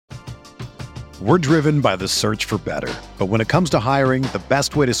We're driven by the search for better. But when it comes to hiring, the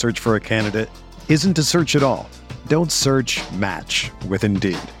best way to search for a candidate isn't to search at all. Don't search, match with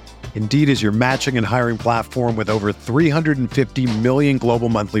Indeed. Indeed is your matching and hiring platform with over 350 million global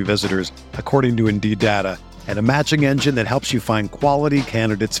monthly visitors, according to Indeed data, and a matching engine that helps you find quality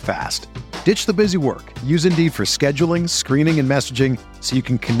candidates fast. Ditch the busy work. Use Indeed for scheduling, screening, and messaging so you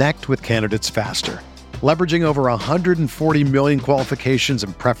can connect with candidates faster. Leveraging over 140 million qualifications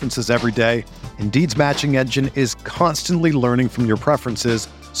and preferences every day, Indeed's matching engine is constantly learning from your preferences,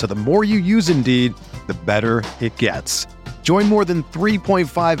 so the more you use Indeed, the better it gets. Join more than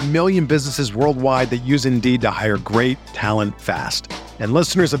 3.5 million businesses worldwide that use Indeed to hire great talent fast. And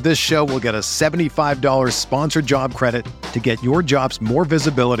listeners of this show will get a $75 sponsored job credit to get your jobs more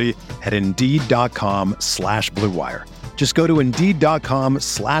visibility at Indeed.com/Blue Wire. Just go to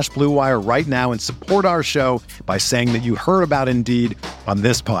Indeed.com/Blue Wire right now and support our show by saying that you heard about Indeed on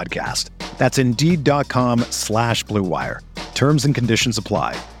this podcast. That's Indeed.com/Blue Wire. Terms and conditions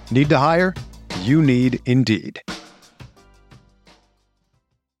apply. Need to hire? You need Indeed.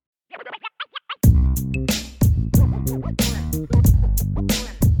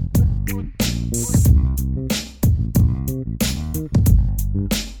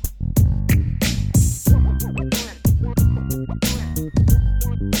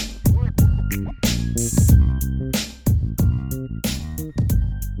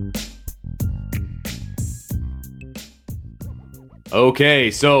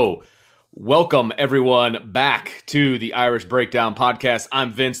 Okay, so welcome everyone back to the Irish Breakdown Podcast.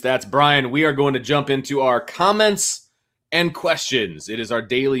 I'm Vince, that's Brian. We are going to jump into our comments and questions. It is our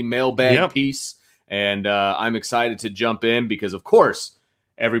daily mailbag piece, and I'm excited to jump in because, of course,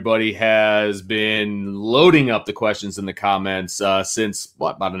 everybody has been loading up the questions in the comments since,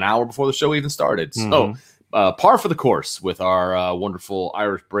 about an hour before the show even started. So par for the course with our wonderful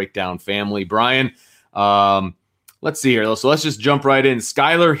Irish Breakdown family. Brian, let's see here. So let's just jump right in.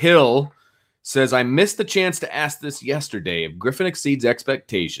 Skylar Hill says, I missed the chance to ask this yesterday. If Griffin exceeds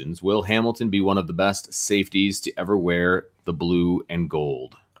expectations, will Hamilton be one of the best safeties to ever wear the blue and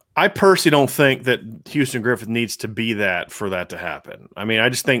gold? I personally don't think that Houston Griffith needs to be that for that to happen. I mean, I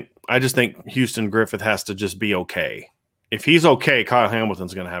just think Houston Griffith has to just be okay. If he's okay, Kyle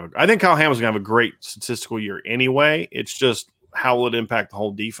Hamilton's going to have I think Kyle Hamilton's going to have a great statistical year anyway. It's just how will it impact the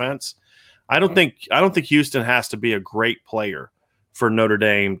whole defense? I don't think Houston has to be a great player for Notre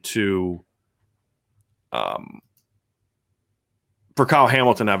Dame to for Kyle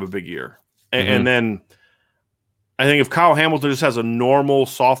Hamilton to have a big year. And then I think if Kyle Hamilton just has a normal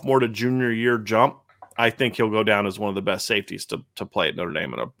sophomore to junior year jump, I think he'll go down as one of the best safeties to play at Notre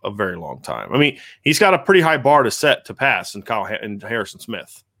Dame in a very long time. I mean, he's got a pretty high bar to set to pass in and Harrison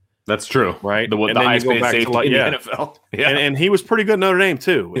Smith. That's true, right? The highest paid safety in the NFL. Yeah. And he was pretty good at Notre Dame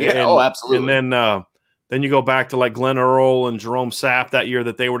too. Yeah, absolutely. And then you go back to like Glenn Earl and Jerome Sapp that year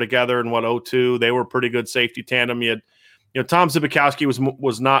that they were together in 2002. They were a pretty good safety tandem. You had, Tom Zbikowski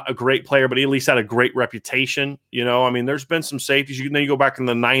was not a great player, but he at least had a great reputation. I mean, there's been some safeties. Then you go back in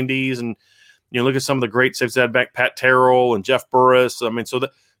the 90s and look at some of the great safeties that had back Pat Terrell and Jeff Burris. I mean, so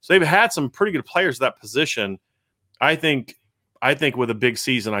they've had some pretty good players at that position. I think with a big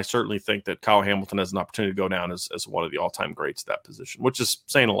season, I certainly think that Kyle Hamilton has an opportunity to go down as one of the all-time greats at that position, which is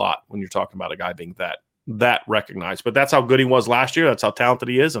saying a lot when you're talking about a guy being that recognized. But that's how good he was last year. That's how talented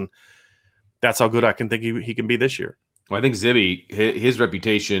he is, and that's how good I can think he can be this year. Well, I think Zibby, his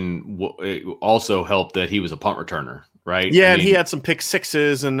reputation also helped that he was a punt returner, right? Yeah, and he had some pick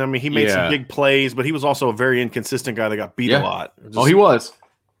sixes, and he made some big plays, but he was also a very inconsistent guy that got beat a lot. He was.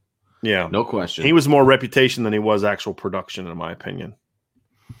 Yeah. No question. He was more reputation than he was actual production, in my opinion.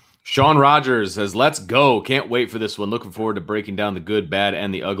 Sean Rogers says, let's go. Can't wait for this one. Looking forward to breaking down the good, bad,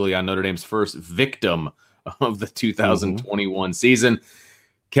 and the ugly on Notre Dame's first victim of the 2021 season.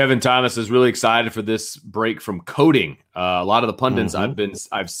 Kevin Thomas is really excited for this break from coding. A lot of the pundits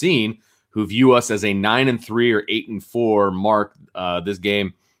I've seen who view us as a 9-3 or 8-4 mark this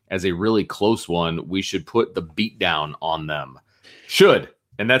game as a really close one. We should put the beat down on them. Should.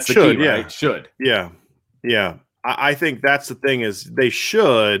 And that's the key, right? Should. Yeah. Yeah. I think that's the thing is they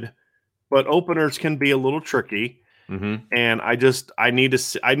should, but openers can be a little tricky. And I've said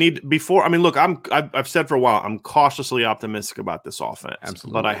for a while, I'm cautiously optimistic about this offense.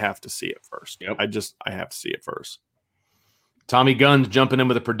 Absolutely. But I have to see it first. Yep. I have to see it first. Tommy Gunn's jumping in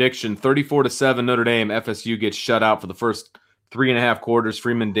with a prediction. 34-7 Notre Dame. FSU gets shut out for the first 3.5 quarters.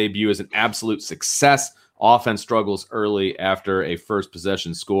 Freeman debut is an absolute success. Offense struggles early after a first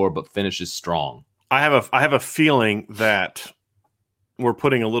possession score, but finishes strong. I have a feeling that we're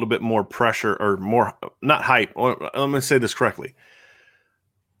putting a little bit more pressure or more, not hype. Or, let me say this correctly.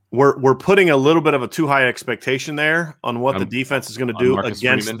 we're putting a little bit of a too high expectation there on what the defense is going to do Marcus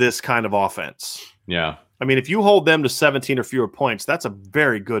against Freeman. this kind of offense. Yeah. I mean, if you hold them to 17 or fewer points, that's a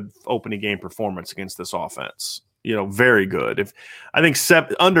very good opening game performance against this offense. Very good. I think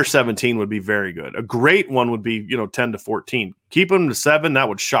under 17 would be very good. A great one would be 10 to 14. Keep them to 7, that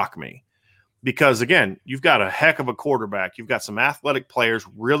would shock me. Because, again, you've got a heck of a quarterback. You've got some athletic players,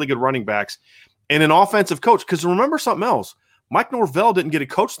 really good running backs, and an offensive coach. Because remember something else. Mike Norvell didn't get to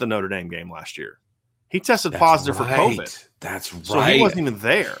coach the Notre Dame game last year. He tested positive for COVID. That's right. So he wasn't even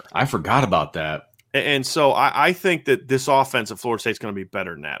there. I forgot about that. And so I think that this offense at Florida State is going to be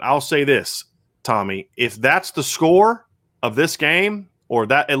better than that. I'll say this, Tommy. If that's the score of this game, or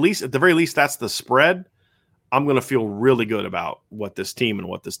that at the very least that's the spread, I'm going to feel really good about what this team and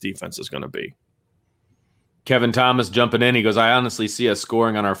what this defense is going to be. Kevin Thomas jumping in. He goes, I honestly see us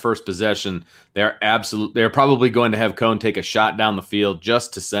scoring on our first possession. They're probably going to have Cone take a shot down the field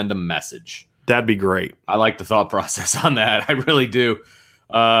just to send a message. That'd be great. I like the thought process on that. I really do.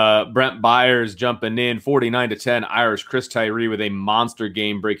 Brent Byers jumping in, 49-10. Irish. Chris Tyree with a monster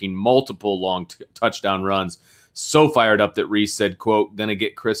game, breaking multiple long touchdown runs. So fired up that Reese said, quote, gonna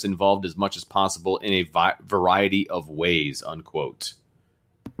get Chris involved as much as possible in a variety of ways, unquote.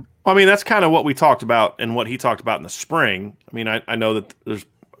 I mean, that's kind of what we talked about and what he talked about in the spring. I mean, I know that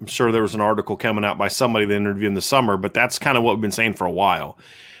I'm sure there was an article coming out by somebody that interviewed in the summer, but that's kind of what we've been saying for a while.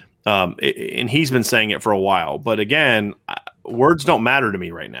 And he's been saying it for a while. But again, words don't matter to me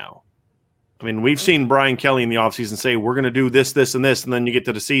right now. I mean, we've seen Brian Kelly in the offseason say, we're going to do this, this, and this, and then you get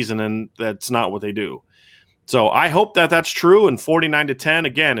to the season, and that's not what they do. So I hope that that's true. And 49-10,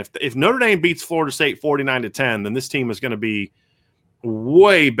 again, if Notre Dame beats Florida State 49-10, then this team is going to be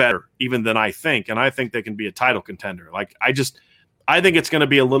way better even than I think. And I think they can be a title contender. I think it's going to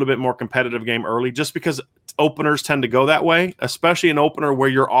be a little bit more competitive game early just because openers tend to go that way, especially an opener where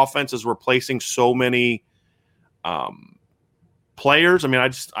your offense is replacing so many players. I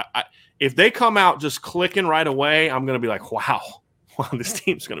mean, if they come out just clicking right away, I'm going to be like, wow, this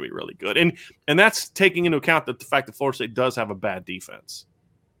team's going to be really good. And that's taking into account the fact that Florida State does have a bad defense.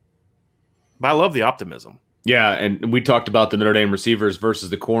 But I love the optimism. Yeah, and we talked about the Notre Dame receivers versus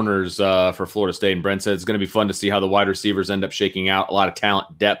the corners for Florida State, and Brent said it's going to be fun to see how the wide receivers end up shaking out. A lot of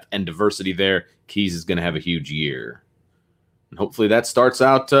talent, depth, and diversity there. Keys is going to have a huge year. And hopefully that starts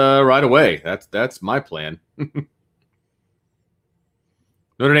out right away. That's my plan.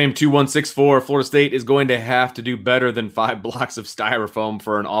 Notre Dame 2164. Florida State is going to have to do better than 5 blocks of styrofoam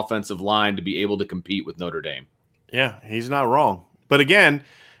for an offensive line to be able to compete with Notre Dame. Yeah, he's not wrong. But again,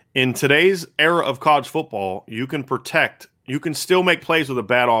 in today's era of college football, you can still make plays with a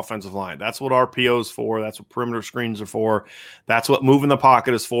bad offensive line. That's what RPO is for. That's what perimeter screens are for. That's what moving the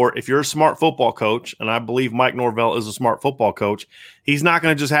pocket is for. If you're a smart football coach, and I believe Mike Norvell is a smart football coach, he's not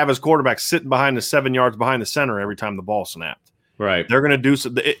going to just have his quarterback sitting behind the 7 yards behind the center every time the ball snapped. Right. They're going to do so.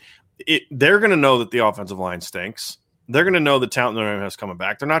 They're going to know that the offensive line stinks. They're going to know the talent Notre Dame has coming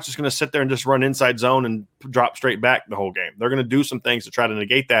back. They're not just going to sit there and just run inside zone and drop straight back the whole game. They're going to do some things to try to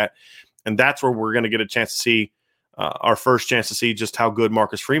negate that, and that's where we're going to get a chance to see our first chance to see just how good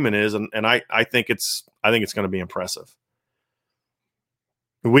Marcus Freeman is. And I think it's going to be impressive.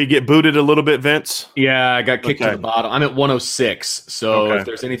 We get booted a little bit, Vince. Yeah, I got kicked to the bottom. I'm at 106. So if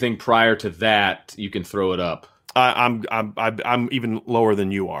there's anything prior to that, you can throw it up. I'm even lower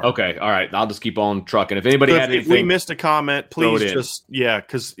than you are. Okay, all right. I'll just keep on trucking. If anybody had anything, if we missed a comment, please just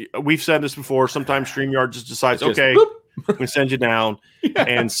because we've said this before. Sometimes StreamYard just decides, we send you down,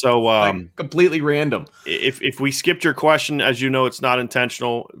 and so completely random. If we skipped your question, as you know, it's not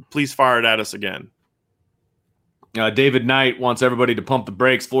intentional. Please fire it at us again. David Knight wants everybody to pump the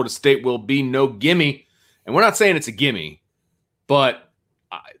brakes. Florida State will be no gimme, and we're not saying it's a gimme, but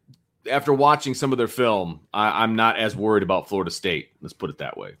after watching some of their film, I'm not as worried about Florida State. Let's put it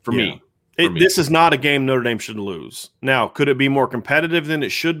that way. For me. This is not a game Notre Dame should lose. Now, could it be more competitive than it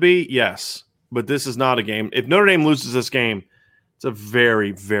should be? Yes. But this is not a game. If Notre Dame loses this game, it's a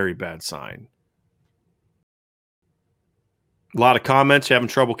very, very bad sign. A lot of comments. You having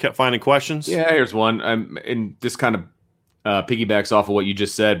trouble finding questions? Yeah, here's one. And this kind of piggybacks off of what you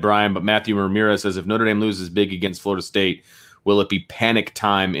just said, Brian, but Matthew Ramirez says, if Notre Dame loses big against Florida State, will it be panic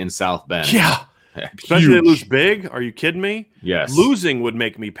time in South Bend? Yeah. Especially they lose big. Are you kidding me? Yes. Losing would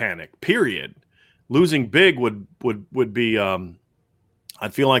make me panic, period. Losing big would be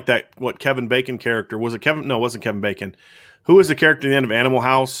I'd feel like that what Kevin Bacon character. Was it Kevin? No, it wasn't Kevin Bacon. Who was the character at the end of Animal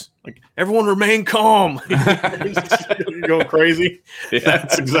House? Like, everyone remain calm. You're going crazy. Yeah.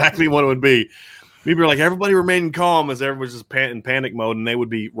 That's exactly what it would be. People are like, everybody remain calm as everyone's just in panic mode, and they would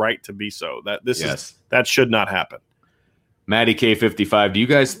be right to be so. That should not happen. Matty K55, do you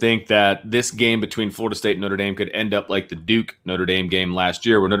guys think that this game between Florida State and Notre Dame could end up like the Duke Notre Dame game last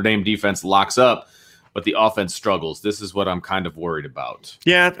year, where Notre Dame defense locks up, but the offense struggles? This is what I'm kind of worried about.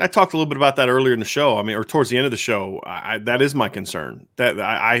 Yeah, I talked a little bit about that earlier in the show. I mean, or towards the end of the show. That is my concern. That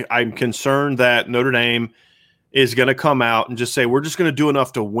I'm concerned that Notre Dame is going to come out and just say, we're just going to do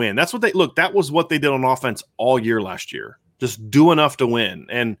enough to win. That's what that was what they did on offense all year last year. Just do enough to win.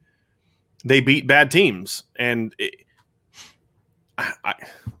 And they beat bad teams. And I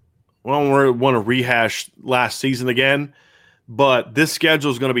don't want to rehash last season again, but this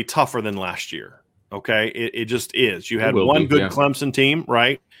schedule is going to be tougher than last year. Okay. It just is. You had one good Clemson team,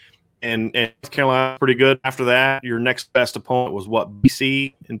 right? And North Carolina pretty good. After that, your next best opponent was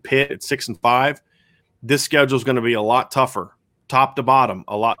BC and Pitt at 6-5. This schedule is going to be a lot tougher, top to bottom,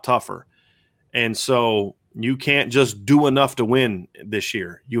 a lot tougher. And so you can't just do enough to win this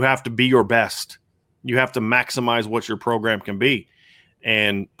year. You have to be your best. You have to maximize what your program can be.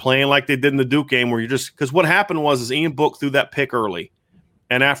 And playing like they did in the Duke game, where because what happened was Ian Book threw that pick early,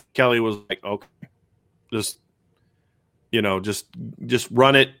 and after Kelly was like, okay, just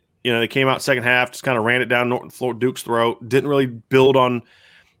run it. They came out second half, just kind of ran it down Duke's throat. Didn't really build anything,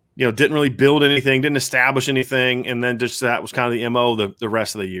 didn't establish anything, and then just that was kind of the MO the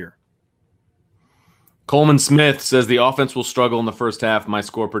rest of the year. Coleman Smith says the offense will struggle in the first half. My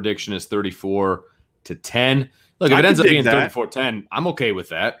score prediction is 34-10. Look, if it ends up being 34-10, I'm okay with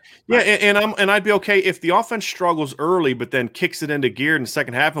that. Yeah, and I'd be okay if the offense struggles early, but then kicks it into gear in the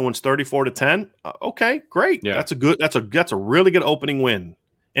second half and wins 34-10. Okay, great. Yeah. That's a really good opening win.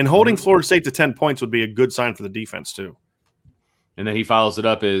 And holding Florida State to 10 points would be a good sign for the defense too. And then he follows it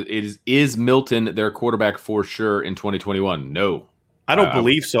up: Is Milton their quarterback for sure in 2021? No, I don't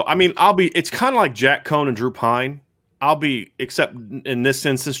believe so. I mean, it's kind of like Jack Cohn and Drew Pine. Except in this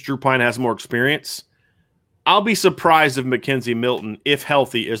instance, Drew Pine has more experience. I'll be surprised if McKenzie Milton, if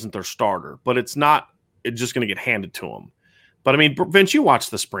healthy, isn't their starter, but it's just going to get handed to him. But I mean, Vince, you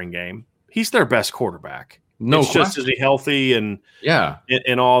watched the spring game. He's their best quarterback. No, it's just, is he healthy and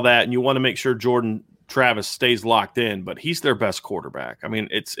all that? And you want to make sure Jordan Travis stays locked in, but he's their best quarterback. I mean,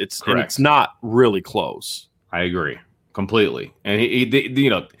 it's not really close. I agree completely. And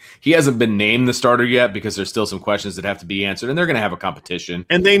he hasn't been named the starter yet because there's still some questions that have to be answered, and they're going to have a competition.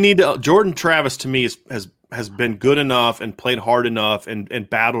 And they need to. Jordan Travis, to me, has been good enough and played hard enough and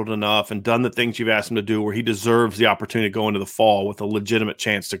battled enough and done the things you've asked him to do, where he deserves the opportunity to go into the fall with a legitimate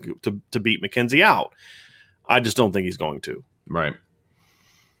chance to beat McKenzie out. I just don't think he's going to. Right.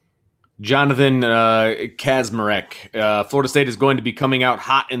 Jonathan Kazmarek. Florida State is going to be coming out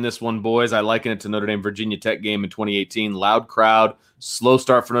hot in this one, boys. I liken it to Notre Dame Virginia Tech game in 2018. Loud crowd, slow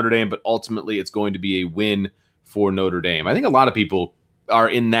start for Notre Dame, but ultimately it's going to be a win for Notre Dame. I think a lot of people are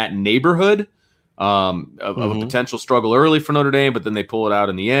in that neighborhood of a potential struggle early for Notre Dame, but then they pull it out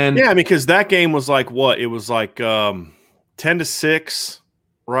in the end. Yeah, because that game was like what? It was like 10-6,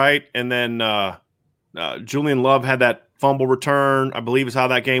 right? And then Julian Love had that fumble return, I believe, is how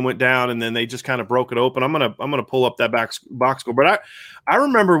that game went down, and then they just kind of broke it open. I'm gonna pull up that box score, but I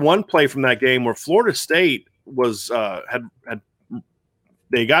remember one play from that game where Florida State was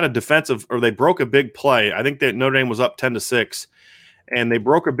they got a defensive, or they broke a big play. I think that Notre Dame was up 10-6, and they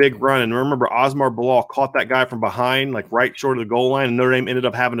broke a big run. And remember, Osmar Bilal caught that guy from behind, like right short of the goal line, and Notre Dame ended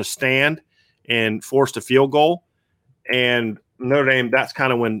up having to stand and forced a field goal. And Notre Dame, that's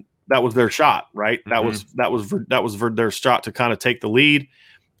kind of when that was their shot, right? Mm-hmm. That was their shot to kind of take the lead.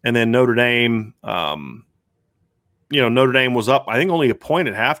 And then Notre Dame, Notre Dame was up, I think, only a point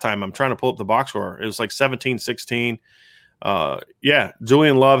at halftime. I'm trying to pull up the box score. It was like 17-16.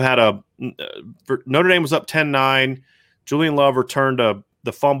 Julian Love had Notre Dame was up 10-9. Julian Love returned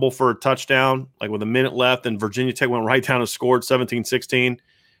the fumble for a touchdown, like with a minute left, and Virginia Tech went right down and scored 17-16.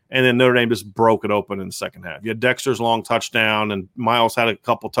 And then Notre Dame just broke it open in the second half. You had Dexter's long touchdown, and Miles had a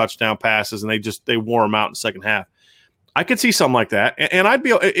couple touchdown passes, and they wore them out in the second half. I could see something like that. And I'd be,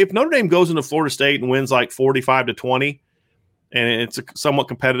 if Notre Dame goes into Florida State and wins like 45-20, and it's a somewhat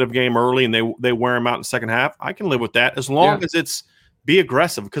competitive game early, and they wear them out in the second half, I can live with that as long as it's be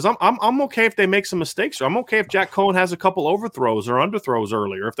aggressive. Because I'm okay if they make some mistakes, or I'm okay if Jack Cohn has a couple overthrows or underthrows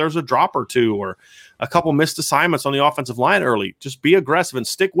early, or if there's a drop or two or a couple missed assignments on the offensive line early. Just be aggressive and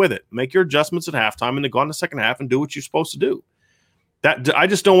stick with it. Make your adjustments at halftime, and then go on the second half and do what you're supposed to do. That I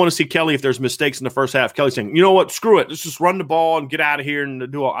just don't want to see Kelly, if there's mistakes in the first half, Kelly saying, you know what, screw it, let's just run the ball and get out of here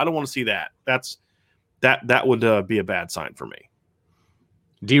and do all. I don't want to see that. That would be a bad sign for me.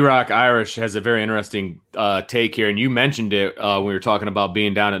 D-Rock Irish has a very interesting take here, and you mentioned it when we were talking about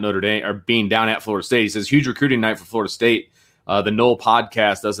being down at Notre Dame, or being down at Florida State. He says, huge recruiting night for Florida State. The Knoll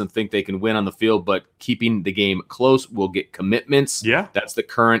podcast doesn't think they can win on the field, but keeping the game close will get commitments. Yeah. That's the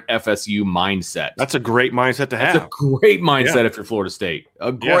current FSU mindset. That's a great mindset to have. That's a great mindset if you're Florida State.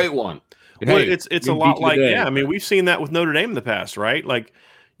 A great one. Well, it's a lot like, I mean, we've seen that with Notre Dame in the past, right? Like,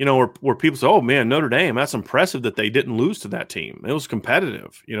 you know, where people say, oh, man, Notre Dame, that's impressive that they didn't lose to that team. It was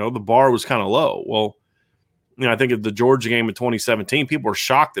competitive. You know, the bar was kind of low. Well, you know, I think of the Georgia game in 2017, people were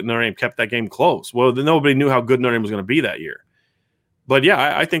shocked that Notre Dame kept that game close. Well, nobody knew how good Notre Dame was going to be that year. But,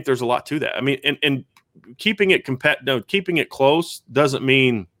 yeah, I think there's a lot to that. I mean, and keeping it close doesn't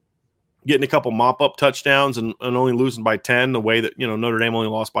mean getting a couple mop-up touchdowns and only losing by 10 the way that, you know, Notre Dame only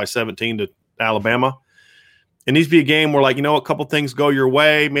lost by 17 to Alabama. It needs to be a game where, like, you know, a couple things go your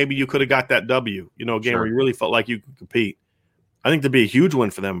way. Maybe you could have got that W, you know, a game where you really felt like you could compete. I think that'd be a huge win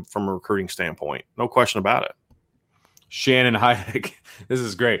for them from a recruiting standpoint. No question about it. Shannon Heidick, this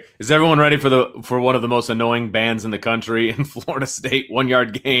is great. Is everyone ready for one of the most annoying bands in the country in Florida State? 1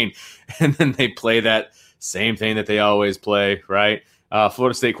 yard gain, and then they play that same thing that they always play, right?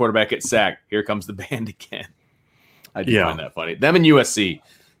 Florida State quarterback gets sacked. Here comes the band again. I do find that funny. Them and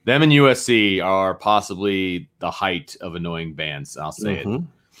USC are possibly the height of annoying bands. I'll say it.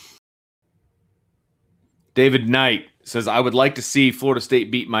 David Knight says, I would like to see Florida State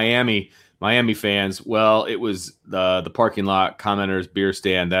beat Miami fans. Well, it was the parking lot commenters beer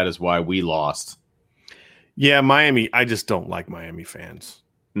stand. That is why we lost. Yeah, Miami. I just don't like Miami fans.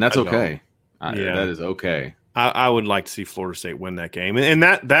 And that's okay. That is okay. I would like to see Florida State win that game. And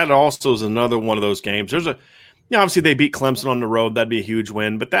that also is another one of those games. There's obviously they beat Clemson on the road. That'd be a huge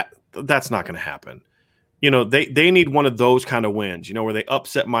win, but that's not going to happen. You know, they need one of those kind of wins, you know, where they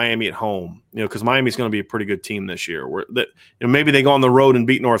upset Miami at home, you know, because Miami's going to be a pretty good team this year. Maybe they go on the road and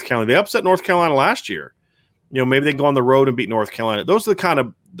beat North Carolina. They upset North Carolina last year. You know, maybe they go on the road and beat North Carolina. Those are the kind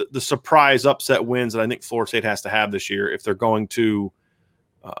of the surprise upset wins that I think Florida State has to have this year if they're going to,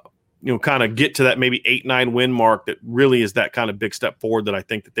 kind of get to that maybe 8-9 win mark that really is that kind of big step forward that I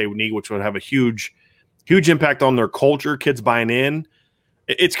think that they would need, which would have a huge impact on their culture, kids buying in.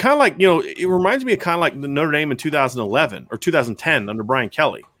 It's kind of like, you know, it reminds me of kind of like the Notre Dame in 2011 or 2010 under Brian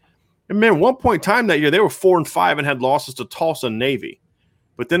Kelly. And man, at one point in time that year, they were 4-5 and had losses to Tulsa and Navy.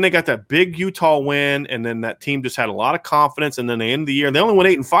 But then they got that big Utah win, and then that team just had a lot of confidence. And then they ended the year, they only went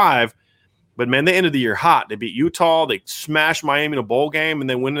 8-5. But, man, they ended the year hot. They beat Utah. They smashed Miami in a bowl game, and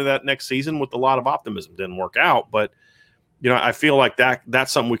they went into that next season with a lot of optimism. Didn't work out. But, you know, I feel like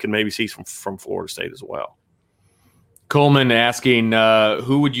that's something we can maybe see from Florida State as well. Coleman asking,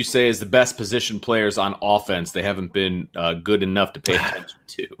 who would you say is the best position players on offense they haven't been good enough to pay attention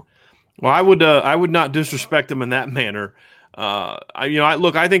to? Well, I would not disrespect them in that manner.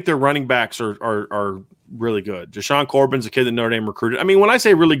 I think their running backs are really good. Jashaun Corbin's a kid that Notre Dame recruited. I mean, when I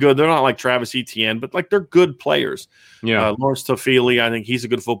say really good, they're not like Travis Etienne, but like they're good players. Yeah. Lawrence Tafili, I think he's a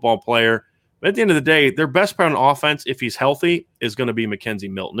good football player. But at the end of the day, their best player on offense, if he's healthy, is going to be Mackenzie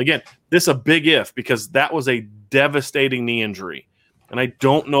Milton. Again, this is a big if because that was a devastating knee injury. And I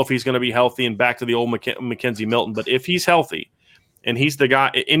don't know if he's going to be healthy and back to the old Mackenzie Milton. But if he's healthy and he's the guy,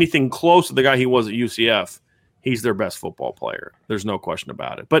 anything close to the guy he was at UCF, he's their best football player. There's no question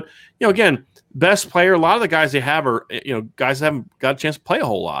about it. But, you know, again, best player, a lot of the guys they have are, you know, guys that haven't got a chance to play a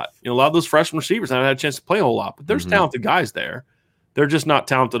whole lot. You know, a lot of those freshman receivers haven't had a chance to play a whole lot. But there's talented guys there. They're just not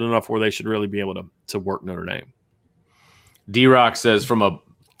talented enough where they should really be able to work Notre Dame. D-Rock says from a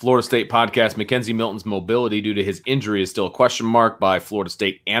Florida State podcast, Mackenzie Milton's mobility due to his injury is still a question mark by Florida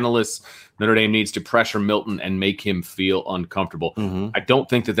State analysts. Notre Dame needs to pressure Milton and make him feel uncomfortable. I don't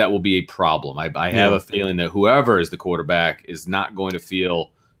think that will be a problem. I have a feeling that whoever is the quarterback is not going to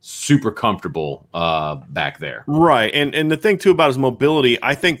feel super comfortable back there. Right. And the thing, too, about his mobility,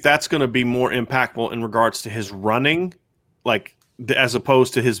 I think that's going to be more impactful in regards to his running, like as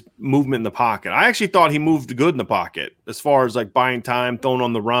opposed to his movement in the pocket. I actually thought he moved good in the pocket as far as like buying time, throwing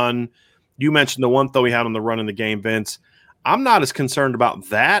on the run. You mentioned the one throw he had on the run in the game, Vince. I'm not as concerned about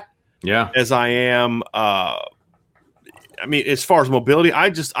that as I am. I mean, as far as mobility, I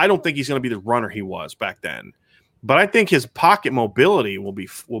don't think he's going to be the runner he was back then. But I think his pocket mobility will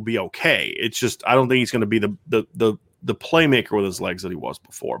be okay. It's just I don't think he's going to be the playmaker with his legs that he was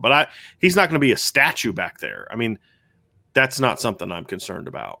before. But he's not going to be a statue back there. I mean, that's not something I'm concerned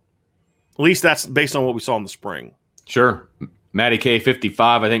about. At least that's based on what we saw in the spring. Sure. Matty K,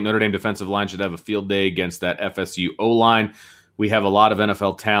 55. I think Notre Dame defensive line should have a field day against that FSU O-line. We have a lot of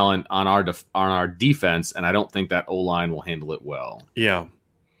NFL talent on our defense, and I don't think that O-line will handle it well. Yeah.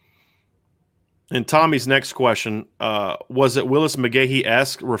 And Tommy's next question, was it Willis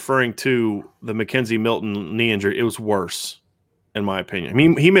McGahee-esque referring to the Mackenzie Milton knee injury? It was worse, in my opinion. I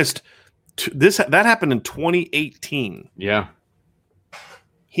mean, he missed – that happened in 2018. Yeah.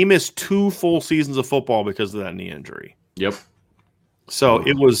 He missed 2 full seasons of football because of that knee injury. Yep. So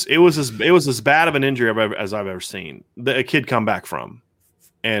it was as bad of an injury as I've ever seen a kid come back from,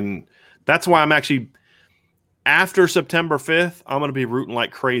 and that's why I'm actually after September 5th, I'm going to be rooting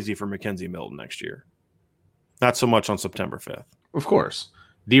like crazy for Mackenzie Milton next year. Not so much on September 5th. Of course.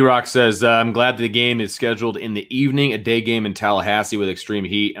 D-Rock says, I'm glad the game is scheduled in the evening. A day game in Tallahassee with extreme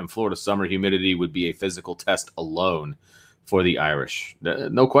heat and Florida summer humidity would be a physical test alone for the Irish.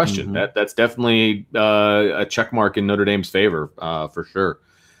 No question. Mm-hmm. That's definitely a check mark in Notre Dame's favor, for sure.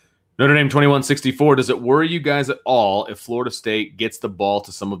 Notre Dame 2164, does it worry you guys at all if Florida State gets the ball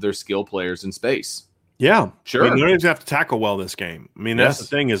to some of their skill players in space? Yeah, sure. Notre Dame's have to tackle well this game. I mean, that's the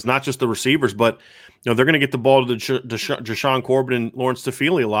thing is not just the receivers, but they're going to get the ball to Jashawn Corbin and Lawrence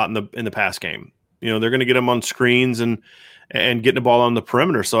Tafili a lot in the pass game. They're going to get them on screens and getting the ball on the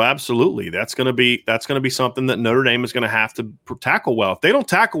perimeter. So absolutely, that's going to be something that Notre Dame is going to have to tackle well. If they don't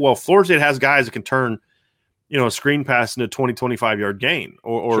tackle well, Florida State has guys that can turn a screen pass into a 20, 25-yard gain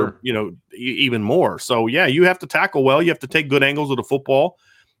or sure. Even more. So yeah, you have to tackle well. You have to take good angles of the football.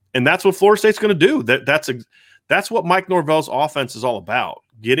 And that's what Florida State's going to do. That's what Mike Norvell's offense is all about: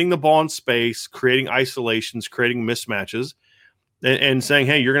 getting the ball in space, creating isolations, creating mismatches, and saying,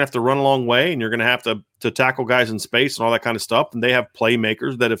 "Hey, you're going to have to run a long way, and you're going to have to tackle guys in space and all that kind of stuff." And they have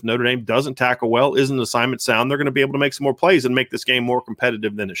playmakers that, if Notre Dame doesn't tackle well, isn't assignment sound, they're going to be able to make some more plays and make this game more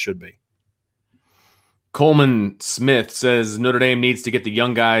competitive than it should be. Coleman Smith says Notre Dame needs to get the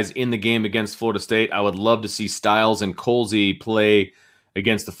young guys in the game against Florida State. I would love to see Styles and Colsey play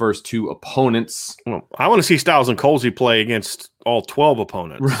against the first 2 opponents. Well, I want to see Styles and Colsey play against all 12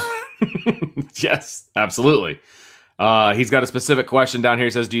 opponents. Yes, absolutely. He's got a specific question down here.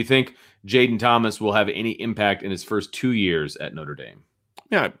 He says, do you think Jaden Thomas will have any impact in his first 2 years at Notre Dame?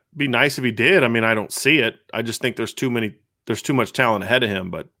 Yeah, it'd be nice if he did. I mean, I don't see it. I just think there's too much talent ahead of him,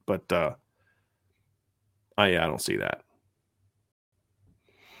 but I don't see that.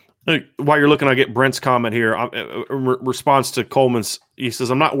 While you're looking, I get Brent's comment here. Response to Coleman's, he says,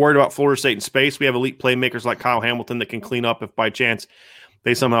 I'm not worried about Florida State in space. We have elite playmakers like Kyle Hamilton that can clean up if by chance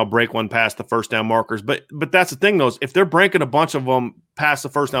they somehow break one past the first down markers. But that's the thing, though, if they're breaking a bunch of them past the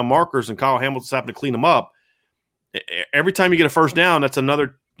first down markers and Kyle Hamilton's having to clean them up, every time you get a first down, that's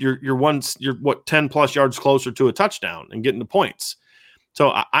another, you're 10 plus yards closer to a touchdown and getting the points. So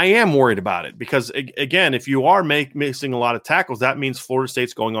I am worried about it because, again, if you are missing a lot of tackles, that means Florida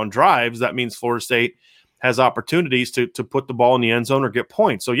State's going on drives. That means Florida State has opportunities to put the ball in the end zone or get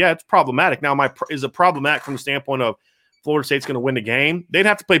points. So, yeah, it's problematic. Now, is it problematic from the standpoint of Florida State's going to win the game? They'd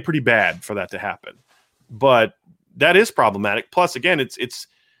have to play pretty bad for that to happen. But that is problematic. Plus, again,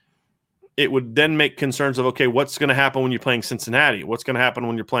 it would then make concerns of, okay, what's going to happen when you're playing Cincinnati? What's going to happen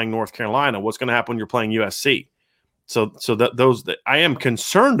when you're playing North Carolina? What's going to happen when you're playing USC? So that I am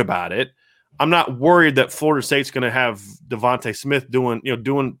concerned about it. I'm not worried that Florida State's going to have Devontae Smith doing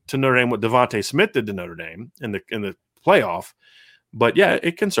to Notre Dame what Devontae Smith did to Notre Dame in the playoff. But yeah,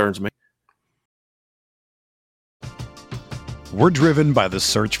 it concerns me. We're driven by the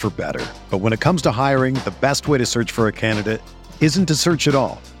search for better. But when it comes to hiring, the best way to search for a candidate isn't to search at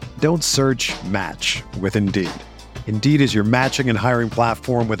all. Don't search, match with Indeed. Indeed is your matching and hiring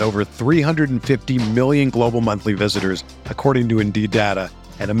platform with over 350 million global monthly visitors, according to Indeed data,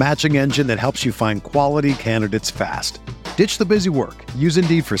 and a matching engine that helps you find quality candidates fast. Ditch the busy work. Use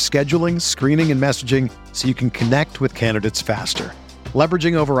Indeed for scheduling, screening, and messaging so you can connect with candidates faster.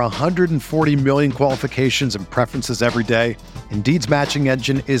 Leveraging over 140 million qualifications and preferences every day, Indeed's matching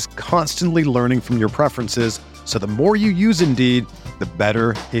engine is constantly learning from your preferences, so the more you use Indeed, the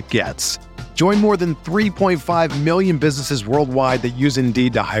better it gets. Join more than 3.5 million businesses worldwide that use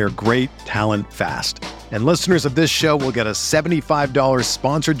Indeed to hire great talent fast. And listeners of this show will get a $75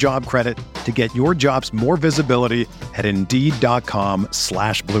 sponsored job credit to get your jobs more visibility at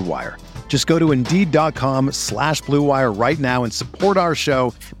Indeed.com/Blue Wire. Just go to Indeed.com/Blue Wire right now and support our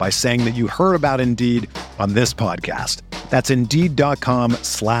show by saying that you heard about Indeed on this podcast. That's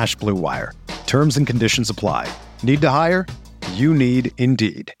Indeed.com/Blue Wire. Terms and conditions apply. Need to hire? You need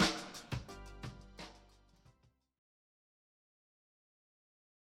Indeed.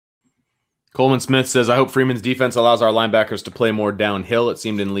 Coleman Smith says, I hope Freeman's defense allows our linebackers to play more downhill. It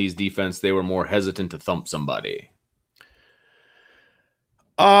seemed in Lee's defense they were more hesitant to thump somebody.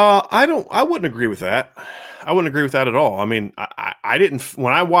 I wouldn't agree with that. I wouldn't agree with that at all. I mean, I didn't.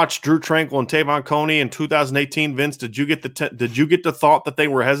 When I watched Drew Tranquill and Tavon Coney in 2018, Vince, did you get the thought that they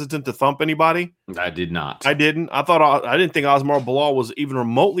were hesitant to thump anybody? I did not. I didn't. I didn't think Osmar Bilal was even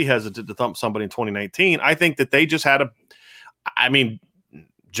remotely hesitant to thump somebody in 2019. I think that they just had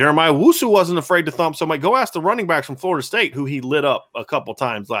Jeremiah Wusu wasn't afraid to thump somebody. Go ask the running backs from Florida State who he lit up a couple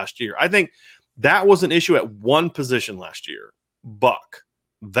times last year. I think that was an issue at one position last year. Buck.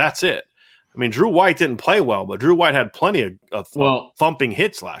 That's it. I mean, Drew White didn't play well, but Drew White had plenty of thumping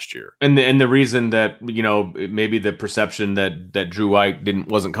hits last year. And the reason that, maybe the perception that Drew White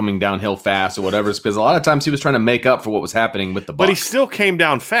wasn't coming downhill fast or whatever is because a lot of times he was trying to make up for what was happening with the Bucs. But he still came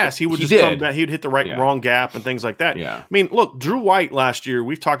down fast. He would come down, he'd hit the wrong gap and things like that. Yeah. I mean, look, Drew White last year,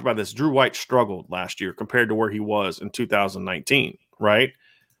 we've talked about this. Drew White struggled last year compared to where he was in 2019, right?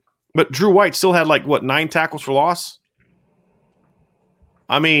 But Drew White still had 9 tackles for loss?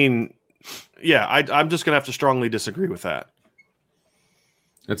 I mean, yeah, I'm just going to have to strongly disagree with that.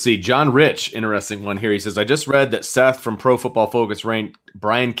 Let's see. John Rich, interesting one here. He says, I just read that Seth from Pro Football Focus ranked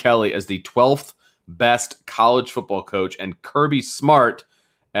Brian Kelly as the 12th best college football coach and Kirby Smart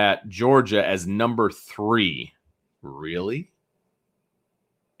at Georgia as number 3. Really?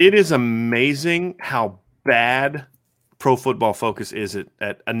 It is amazing how bad Pro Football Focus is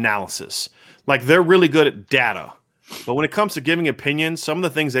at analysis. They're really good at data. But when it comes to giving opinions, some of the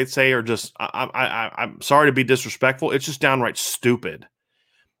things they say are just, I'm sorry to be disrespectful, it's just downright stupid.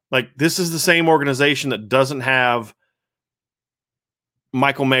 This is the same organization that doesn't have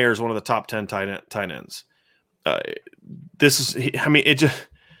Michael Mayer as one of the top 10 tight ends. They don't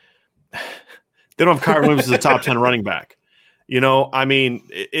have Kyren Williams as a top 10 running back.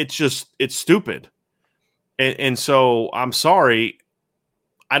 It's stupid. And so I'm sorry.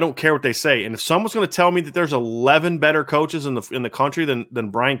 I don't care what they say. And if someone's going to tell me that there's 11 better coaches in the country than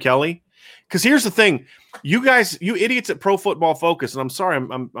Brian Kelly, because here's the thing, you guys, you idiots at Pro Football Focus, and I'm sorry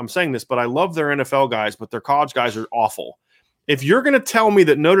I'm saying this, but I love their NFL guys, but their college guys are awful. If you're going to tell me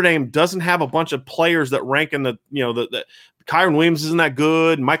that Notre Dame doesn't have a bunch of players that rank in the Kyren Williams isn't that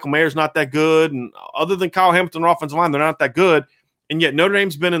good, and Michael Mayer's not that good, and other than Kyle Hamilton, offensive line, they're not that good, and yet Notre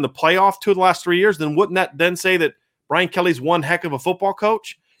Dame's been in the playoff 2 of the last 3 years, then wouldn't that then say that Brian Kelly's one heck of a football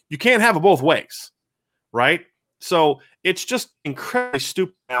coach? You can't have it both ways, right? So it's just incredibly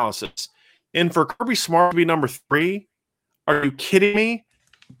stupid analysis. And for Kirby Smart to be number 3, are you kidding me?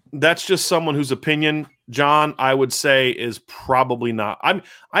 That's just someone whose opinion, John, I would say is probably not.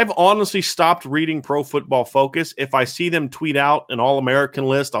 I've honestly stopped reading Pro Football Focus. If I see them tweet out an All-American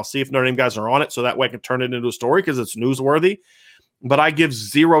list, I'll see if Notre Dame guys are on it, so that way I can turn it into a story because it's newsworthy. But I give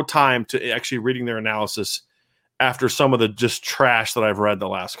zero time to actually reading their analysis after some of the just trash that I've read the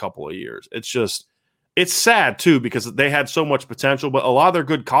last couple of years. It's sad too, because they had so much potential, but a lot of their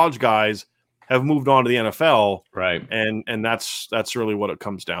good college guys have moved on to the NFL. Right. And that's really what it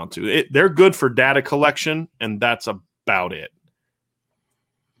comes down to. They're good for data collection, and that's about it.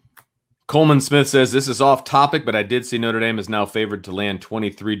 Coleman Smith says, this is off topic, but I did see Notre Dame is now favored to land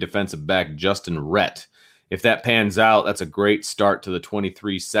 23 defensive back Justin Rhett. If that pans out, that's a great start to the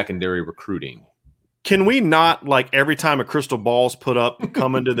 23 secondary recruiting. Can we not, every time a crystal ball's put up,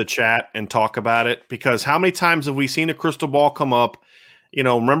 come into the chat and talk about it? Because how many times have we seen a crystal ball come up?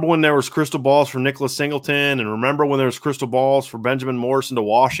 Remember when there was crystal balls for Nicholas Singleton, and remember when there was crystal balls for Benjamin Morrison to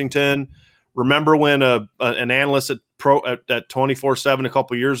Washington? Remember when an analyst at 24/7 a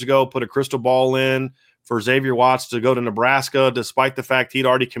couple years ago put a crystal ball in for Xavier Watts to go to Nebraska, despite the fact he'd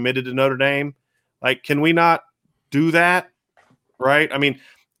already committed to Notre Dame? Can we not do that? Right? I mean,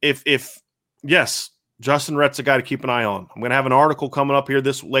 yes, Justin Rhett's a guy to keep an eye on. I'm going to have an article coming up here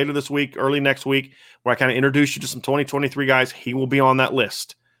later this week, early next week, where I kind of introduce you to some 2023 guys. He will be on that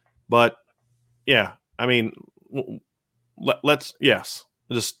list. But, yeah, I mean, I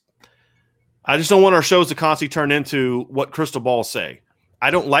just don't want our shows to constantly turn into what crystal balls say.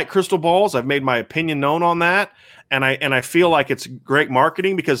 I don't like crystal balls. I've made my opinion known on that, and I feel like it's great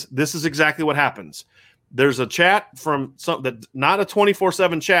marketing because this is exactly what happens. There's a chat from not a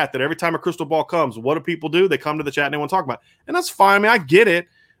 24/7 chat that every time a crystal ball comes, what do people do? They come to the chat and they want to talk about it. And that's fine. I mean, I get it,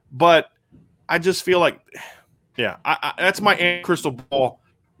 but I just feel like, yeah, that's my crystal ball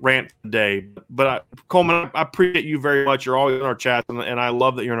rant today. But Coleman, I appreciate you very much. You're always in our chats, and I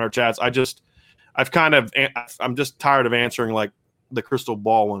love that you're in our chats. I'm just tired of answering the crystal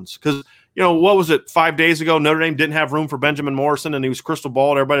ball ones because what was it 5 days ago? Notre Dame didn't have room for Benjamin Morrison, and he was crystal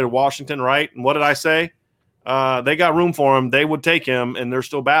balled everybody to Washington, right? And what did I say? They got room for him. They would take him, and they're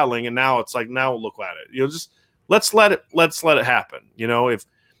still battling. And now it's now look at it. Just let's let it happen.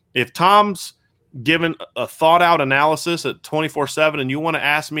 If Tom's given a thought out analysis at 24/7, and you want to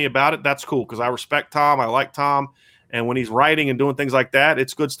ask me about it, that's cool because I respect Tom. I like Tom, and when he's writing and doing things like that,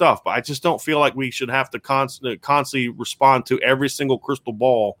 it's good stuff. But I just don't feel like we should have to constantly respond to every single crystal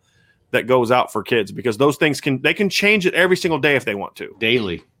ball that goes out for kids because those things can change it every single day if they want to.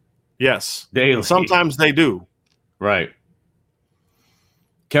 Daily. Yes. Daily. And sometimes they do. Right.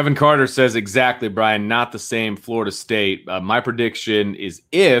 Kevin Carter says exactly, Brian, not the same Florida State. My prediction is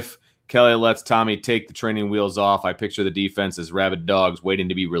if Kelly lets Tommy take the training wheels off, I picture the defense as rabid dogs waiting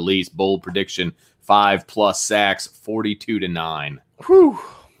to be released. Bold prediction, 5+ sacks, 42-9. Whew.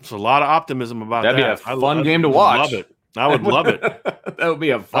 There's a lot of optimism about That'd that. Be a fun game to watch. Love it. I would love it. That would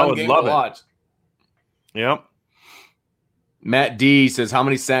be a fun game to watch. Yep. Matt D says, how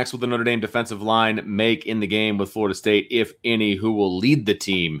many sacks will the Notre Dame defensive line make in the game with Florida State, if any? Who will lead the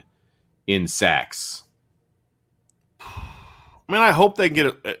team in sacks? I mean, I hope they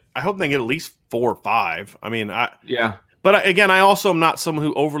get at least 4 or 5. I mean, yeah. But again, I also am not someone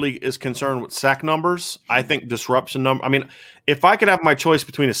who overly is concerned with sack numbers. I think disruption number. I mean, if I could have my choice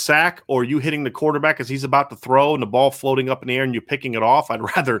between a sack or you hitting the quarterback as he's about to throw and the ball floating up in the air and you picking it off, I'd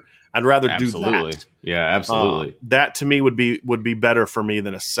rather absolutely. do that. Yeah, absolutely. That to me would be better for me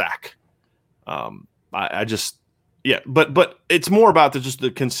than a sack. But it's more about just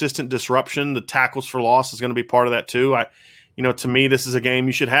the consistent disruption. The tackles for loss is going to be part of that too. To me, this is a game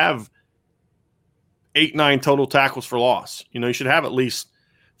you should have 8-9 total tackles for loss. You should have at least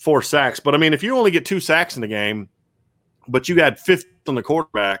 4 sacks. But I mean, if you only get 2 sacks in the game, but you had 5th on the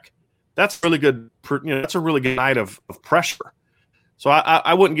quarterback, that's really good. That's a really good night of pressure. So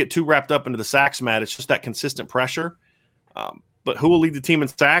I wouldn't get too wrapped up into the sacks, Matt. It's just that consistent pressure. But who will lead the team in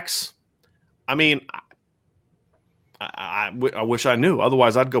sacks? I mean, I wish I knew.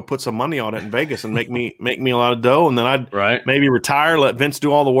 Otherwise, I'd go put some money on it in Vegas and make me a lot of dough, and then I'd maybe retire, let Vince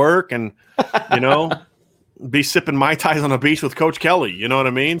do all the work, and be sipping Mai Tais on a beach with Coach Kelly. You know what I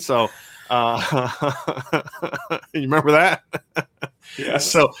mean? So, you remember that? Yeah.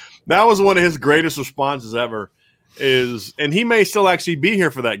 So that was one of his greatest responses ever. And he may still actually be here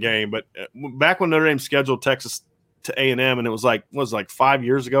for that game, but back when Notre Dame scheduled Texas to A&M, and it was like 5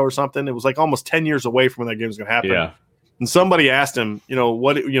 years ago or something. It was like almost 10 years away from when that game was going to happen. Yeah. And somebody asked him,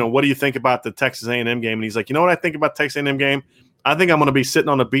 what do you think about the Texas A&M game? And he's like, you know what I think about Texas A&M game? I think I'm going to be sitting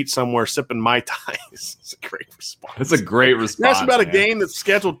on a beach somewhere sipping Mai Tais. It's a great response. That's a great response. That's about a game that's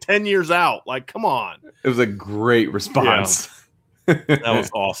scheduled 10 years out. Like, come on. It was a great response. Yeah. That was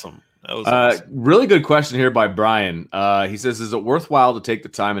awesome. Awesome. Really good question here by Brian. He says, is it worthwhile to take the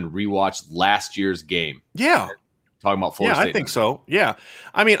time and rewatch last year's game? Yeah. Talking about Florida State. I think so. Yeah.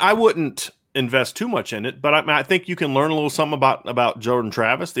 I mean, I wouldn't invest too much in it, but I think you can learn a little something about Jordan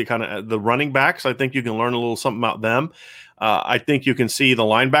Travis, the running backs. I think you can learn a little something about them. I think you can see the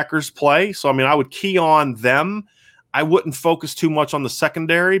linebackers play. So, I mean, I would key on them. I wouldn't focus too much on the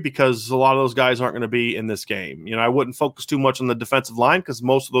secondary because a lot of those guys aren't going to be in this game. I wouldn't focus too much on the defensive line because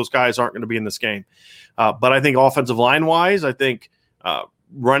most of those guys aren't going to be in this game. But I think offensive line wise, I think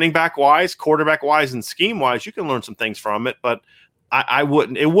running back wise, quarterback wise, and scheme wise, you can learn some things from it. But I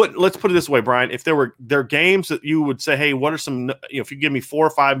wouldn't. It wouldn't. Let's put it this way, Brian. If there are games that you would say, hey, what are some? If you give me 4 or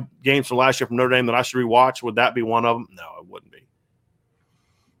 5 games from last year from Notre Dame that I should rewatch, would that be one of them? No, it wouldn't be.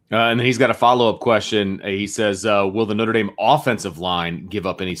 And then he's got a follow-up question. He says, will the Notre Dame offensive line give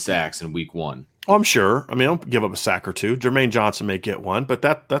up any sacks in week 1? Oh, I'm sure. I mean, I'll give up a sack or 2. Jermaine Johnson may get one, but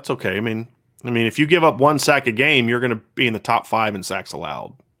that's okay. I mean, if you give up 1 sack a game, you're going to be in the top 5 in sacks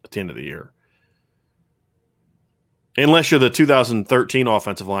allowed at the end of the year. Unless you're the 2013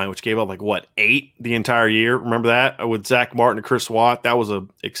 offensive line, which gave up 8 the entire year. Remember that? With Zach Martin and Chris Watt, that was a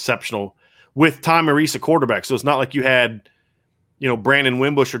exceptional with Tommy Reese, a quarterback. So it's not like you had Brandon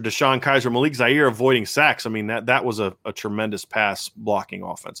Wimbush or Deshaun Kaiser, Malik Zaire avoiding sacks. I mean, that was a tremendous pass blocking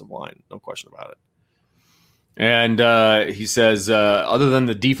offensive line. No question about it. And he says, other than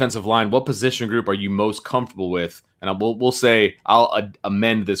the defensive line, what position group are you most comfortable with? And we'll say, I'll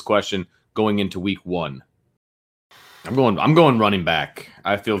amend this question going into week 1. I'm going running back.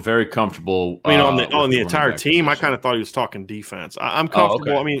 I feel very comfortable. I mean, on the entire team, position. I kind of thought he was talking defense. I'm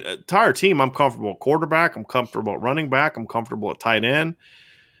comfortable. Okay. I mean, entire team, I'm comfortable at quarterback. I'm comfortable at running back. I'm comfortable at tight end.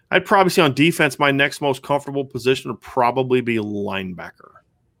 I'd probably say on defense, my next most comfortable position would probably be linebacker.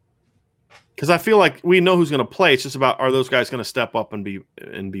 Because I feel like we know who's going to play. It's just about, are those guys going to step up and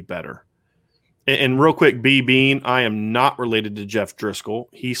be better? And real quick, B. Bean, I am not related to Jeff Driscoll.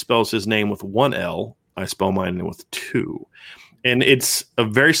 He spells his name with 1 L. I spell mine with 2. And it's a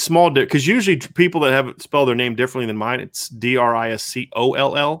very small because usually people that have spelled their name differently than mine, it's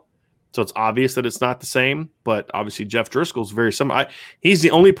Driscoll. So it's obvious that it's not the same. But obviously Jeff Driscoll is very similar. He's the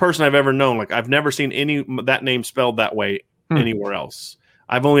only person I've ever known. I've never seen that name spelled that way anywhere else.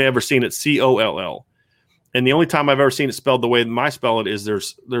 I've only ever seen it Coll. And the only time I've ever seen it spelled the way that I spell it is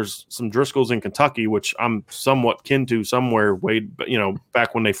there's some Driscolls in Kentucky, which I'm somewhat kin to somewhere way,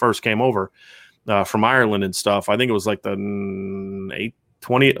 back when they first came over. From Ireland and stuff. I think it was the early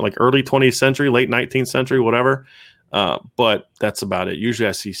 20th century, late 19th century, whatever. But that's about it. Usually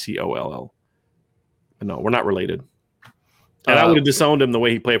I see Coll. But no, we're not related. And I would have disowned him the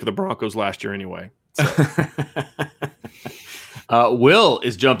way he played for the Broncos last year anyway. So. Will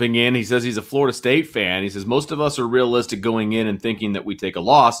is jumping in. He says he's a Florida State fan. He says most of us are realistic going in and thinking that we take a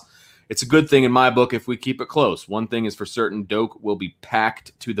loss. It's a good thing in my book if we keep it close. One thing is for certain, Doak will be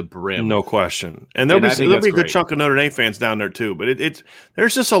packed to the brim. No question. And there'll be a good chunk of Notre Dame fans down there too. But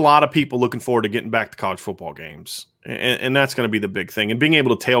there's just a lot of people looking forward to getting back to college football games. And that's going to be the big thing. And being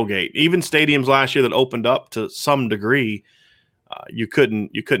able to tailgate. Even stadiums last year that opened up to some degree, you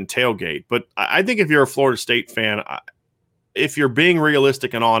couldn't tailgate. But I think if you're a Florida State fan, if you're being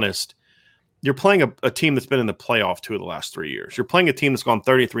realistic and honest, you're playing a team that's been in the playoff 2 of the last 3 years. You're playing a team that's gone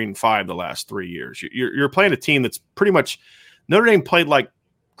 33-5 the last 3 years. You're playing a team that's pretty much – Notre Dame played like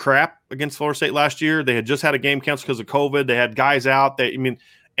crap against Florida State last year. They had just had a game canceled because of COVID. They had guys out. And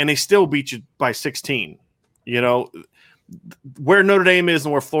they still beat you by 16. You know, where Notre Dame is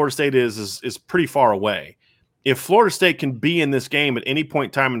and where Florida State is pretty far away. If Florida State can be in this game at any point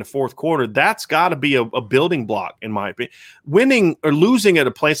in time in the fourth quarter, that's got to be a building block, in my opinion. Winning or losing at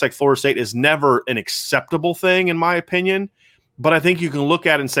a place like Florida State is never an acceptable thing, in my opinion. But I think you can look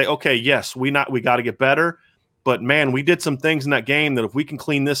at it and say, okay, yes, we got to get better. But, man, we did some things in that game that if we can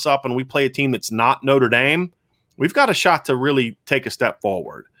clean this up and we play a team that's not Notre Dame, we've got a shot to really take a step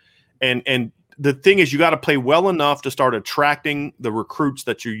forward. And the thing is, you got to play well enough to start attracting the recruits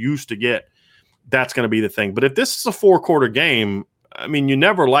that you used to get. That's going to be the thing. But if this is a 4-quarter game, I mean, you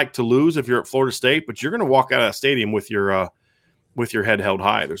never like to lose if you're at Florida State, but you're going to walk out of that stadium with your head held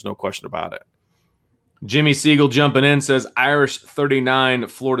high. There's no question about it. Jimmy Siegel jumping in says Irish 39,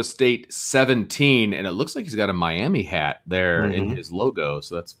 Florida State 17, and it looks like he's got a Miami hat there in his logo,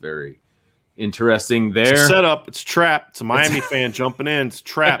 so that's very interesting there. It's a setup. It's trap. It's a Miami fan jumping in. It's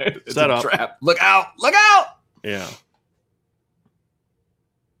trap. It's setup. Trap. Look out. Look out. Yeah.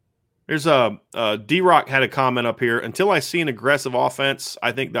 There's D-Rock had a comment up here. Until I see an aggressive offense,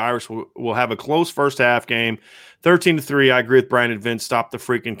 I think the Irish will have a close first half game. 13-3. I agree with Brian and Vince. Stop the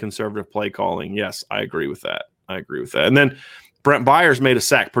freaking conservative play calling. Yes, I agree with that. And then Brent Byers made a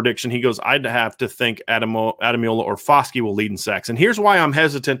sack prediction. He goes, I'd have to think Adamiola or Foskey will lead in sacks. And here's why I'm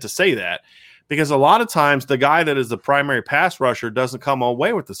hesitant to say that. Because a lot of times the guy that is the primary pass rusher doesn't come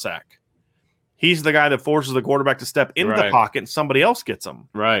away with the sack. He's the guy that forces the quarterback to step into the pocket and somebody else gets him.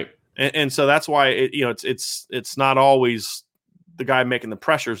 Right. And so that's why it's not always the guy making the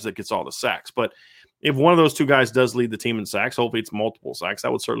pressures that gets all the sacks. But if one of those two guys does lead the team in sacks, hopefully it's multiple sacks.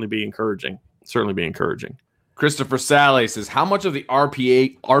 That would certainly be encouraging. Christopher Sally says, how much of the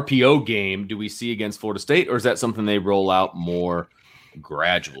RPO game do we see against Florida State, or is that something they roll out more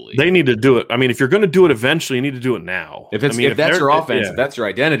gradually? They need to do it. I mean, if you're going to do it eventually, you need to do it now. If that's your offense, if that's your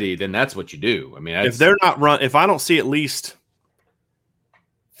identity, then that's what you do. I mean, if they're not if I don't see at least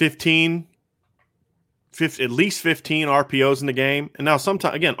 15 RPOs in the game. And now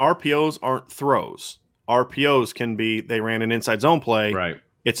sometimes, again, RPOs aren't throws. RPOs can be, they ran an inside zone play. Right.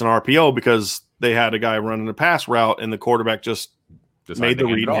 It's an RPO because they had a guy running a pass route and the quarterback just made the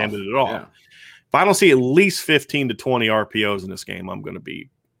read and handed it off. Yeah. If I don't see at least 15 to 20 RPOs in this game, I'm going to be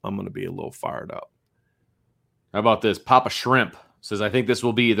a little fired up. How about this? Papa Shrimp says, I think this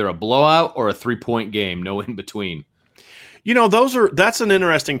will be either a blowout or a 3-point game. No in between. You know, that's an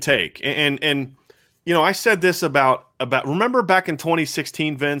interesting take. And you know, I said this about remember back in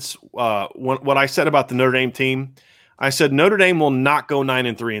 2016, Vince, what I said about the Notre Dame team? I said Notre Dame will not go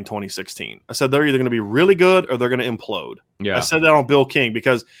 9-3 in 2016. I said they're either going to be really good or they're going to implode. Yeah. I said that on Bill King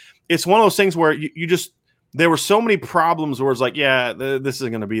because it's one of those things where there were so many problems where it's like, yeah, this isn't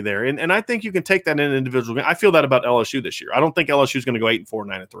going to be there. And I think you can take that in an individual game. I feel that about LSU this year. I don't think LSU is going to go 8-4,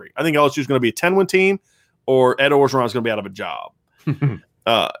 9-3. I think LSU is going to be a 10-win team, or Ed Orgeron is going to be out of a job.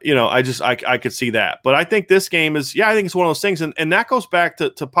 You know, I could see that. But I think this game is, I think it's one of those things. And that goes back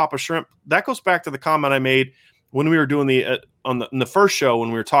to Papa Shrimp. That goes back to the comment I made when we were doing in the first show, when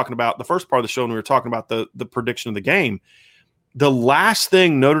we were talking about the first part of the show, when we were talking about the prediction of the game. The last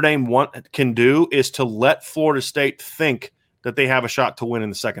thing Notre Dame can do is to let Florida State think that they have a shot to win in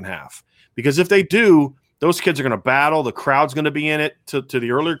the second half. Because if they do, those kids are going to battle. The crowd's going to be in it. To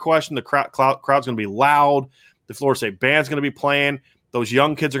the earlier question, the crowd's going to be loud. The Florida State band's going to be playing. Those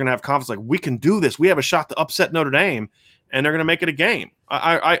young kids are going to have confidence, like, we can do this. We have a shot to upset Notre Dame, and they're going to make it a game.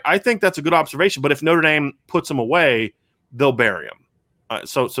 I think that's a good observation. But if Notre Dame puts them away, they'll bury them.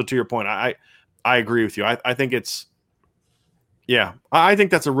 So to your point, I agree with you. I think it's I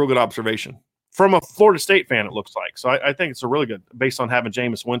think that's a real good observation from a Florida State fan. It looks like so. I think it's a really good based on having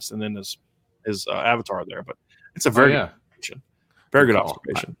Jameis Winston in his avatar there. But it's a very good observation. Very good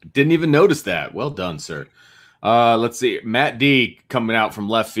observation. I didn't even notice that. Well done, sir. Let's see. Matt D coming out from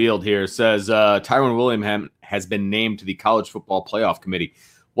left field here says Tyrone Williams has been named to the College Football Playoff Committee.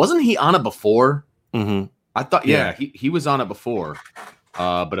 Wasn't he on it before? Mm-hmm. I thought, he was on it before.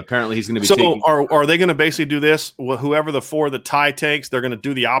 But apparently he's going to be. So are they going to basically do this? Whoever the 4 the tie takes, they're going to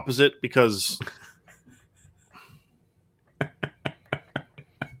do the opposite because.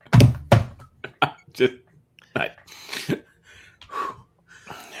 Just.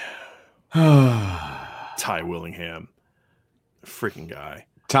 Ty Willingham, freaking guy.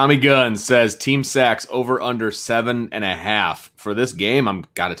 Tommy Gunn says team sacks over under 7.5 for this game. I'm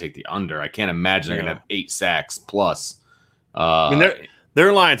got to take the under. I can't imagine they're gonna have 8 sacks plus. I mean,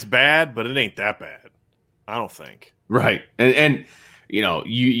 their line's bad, but it ain't that bad. I don't think. Right, and you know,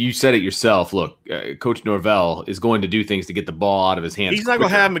 you said it yourself. Look, Coach Norvell is going to do things to get the ball out of his hands. He's not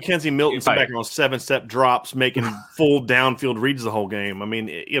going to have Mackenzie Milton sit back on 7-step drops, making full downfield reads the whole game. I mean,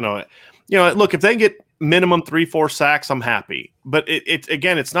 you know, look, if they get minimum 3-4 sacks, I'm happy. But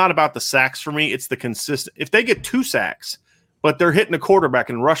it's not about the sacks for me. It's the consistent. If they get 2 sacks, but they're hitting the quarterback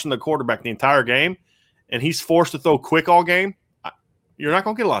and rushing the quarterback the entire game, and he's forced to throw quick all game, you're not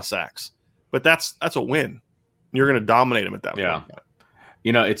going to get a lot of sacks. But that's a win. You're going to dominate him at that point.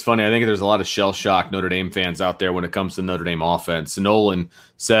 You know, it's funny. I think there's a lot of shell-shocked Notre Dame fans out there when it comes to Notre Dame offense. Nolan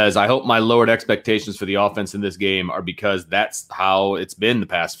says, I hope my lowered expectations for the offense in this game are because that's how it's been the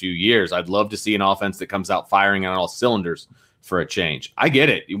past few years. I'd love to see an offense that comes out firing on all cylinders for a change. I get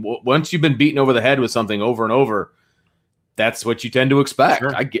it. Once you've been beaten over the head with something over and over, that's what you tend to expect.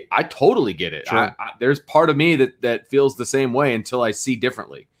 Sure. I totally get it. Sure. There's part of me that feels the same way until I see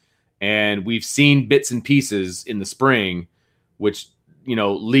differently. And we've seen bits and pieces in the spring, which – you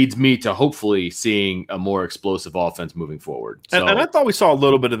know, leads me to hopefully seeing a more explosive offense moving forward. So, and I thought we saw a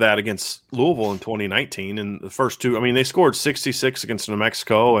little bit of that against Louisville in 2019 in the first 2. I mean, they scored 66 against New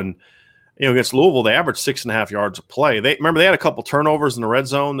Mexico, and against Louisville, they averaged 6.5 yards a play. They had a couple turnovers in the red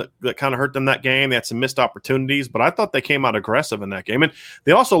zone that kind of hurt them that game. They had some missed opportunities, but I thought they came out aggressive in that game. And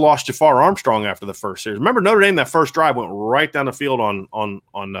they also lost Jafar Armstrong after the first series. Remember, Notre Dame that first drive went right down the field on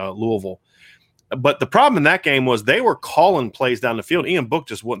Louisville. But the problem in that game was they were calling plays down the field. Ian Book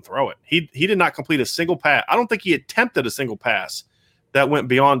just wouldn't throw it. He did not complete a single pass. I don't think he attempted a single pass that went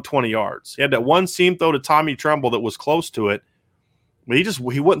beyond 20 yards. He had that one seam throw to Tommy Tremble that was close to it, but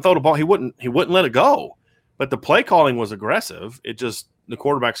he wouldn't throw the ball. He wouldn't let it go. But the play calling was aggressive. It just the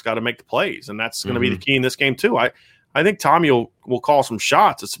quarterback's got to make the plays, and that's going to be the key in this game too. I think Tommy will call some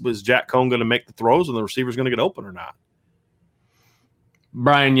shots. Is Jack Cohn going to make the throws, and the receiver's going to get open or not?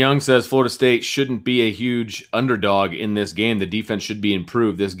 Brian Young says Florida State shouldn't be a huge underdog in this game. The defense should be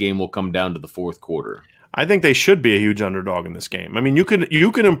improved. This game will come down to the fourth quarter. I think they should be a huge underdog in this game. I mean, you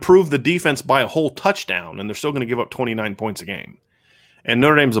can improve the defense by a whole touchdown, and they're still going to give up 29 points a game. And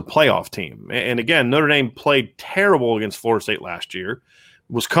Notre Dame's a playoff team. And again, Notre Dame played terrible against Florida State last year.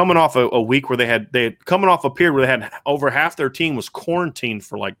 Was coming off a week where they had coming off a period where they had over half their team was quarantined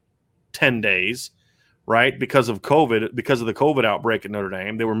for like 10 days. Right, because of COVID, because of the COVID outbreak at Notre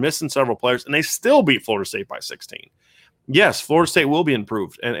Dame. They were missing several players, and they still beat Florida State by 16. Yes, Florida State will be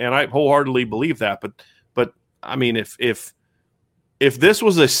improved, and I wholeheartedly believe that. But I mean, if this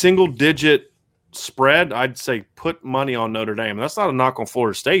was a single-digit spread, I'd say put money on Notre Dame. That's not a knock on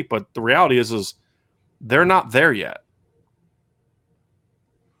Florida State, but the reality is they're not there yet.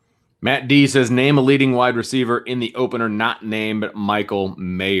 Matt D says, name a leading wide receiver in the opener not named Michael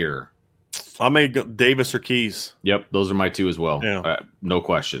Mayer. I may go Davis or Keys. Yep, those are my 2 as well. Yeah. No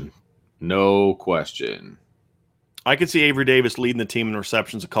question. No question. I could see Avery Davis leading the team in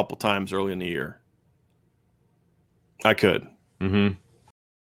receptions a couple times early in the year. I could. Mm-hmm.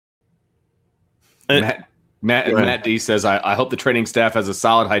 Matt D says, I hope the training staff has a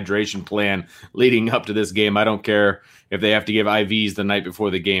solid hydration plan leading up to this game. I don't care if they have to give IVs the night before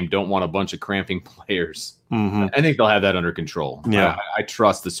the game. Don't want a bunch of cramping players. Mm-hmm. I think they'll have that under control. Yeah, I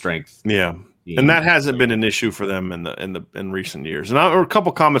trust the strength. Yeah, and that hasn't been an issue for them in recent years. And a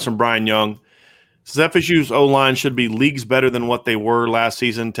couple comments from Brian Young. Says FSU's O-line should be leagues better than what they were last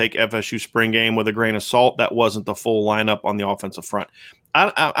season. Take FSU spring game with a grain of salt. That wasn't the full lineup on the offensive front.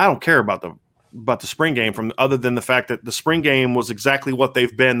 I don't care about the spring game from other than the fact that the spring game was exactly what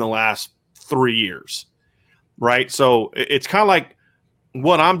they've been the last 3 years, right? So it's kind of like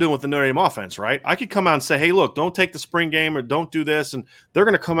what I'm doing with the Notre Dame offense, right? I could come out and say, hey, look, don't take the spring game or don't do this. And they're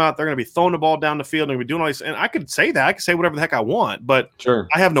going to come out, they're going to be throwing the ball down the field and be doing all this. And I could say that. I could say whatever the heck I want, but sure,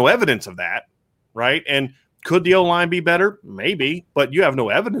 I have no evidence of that, right? And could the O-line be better? Maybe, but you have no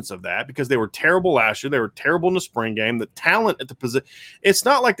evidence of that because they were terrible last year. They were terrible in the spring game. The talent at the position, it's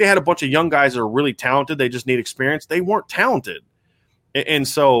not like they had a bunch of young guys that are really talented. They just need experience. They weren't talented. And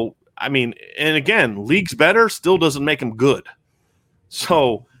so I mean, and again, league's better still doesn't make him good.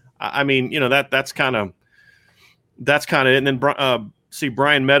 So, I mean, that's kind of it. And then see,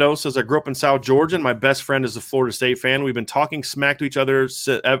 Brian Meadows says, I grew up in South Georgia, and my best friend is a Florida State fan. We've been talking smack to each other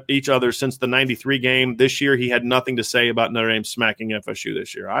since the 93 game. This year, he had nothing to say about Notre Dame smacking FSU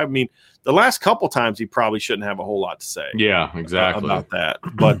this year. I mean, the last couple times he probably shouldn't have a whole lot to say. Yeah, exactly. About that.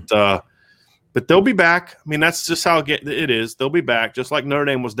 But they'll be back. I mean, that's just how it is. They'll be back, just like Notre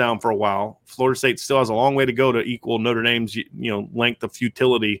Dame was down for a while. Florida State still has a long way to go to equal Notre Dame's length of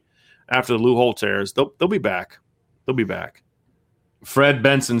futility after the Lou Holtz errors. They'll be back. They'll be back. Fred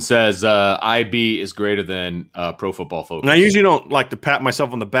Benson says IB is greater than Pro Football Focus. And I usually don't like to pat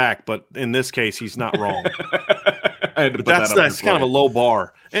myself on the back, but in this case, he's not wrong. But that's kind of a low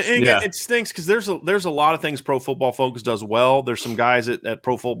bar. And it stinks because there's a lot of things Pro Football Focus does well. There's some guys at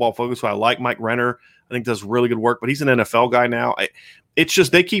Pro Football Focus who I like. Mike Renner, I think, does really good work, but he's an NFL guy now. It's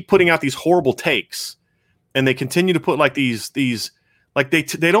just they keep putting out these horrible takes, and they continue to put like these like they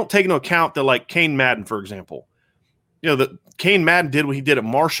don't take into account that, like, Kane Madden, for example. That Kane Madden did what he did at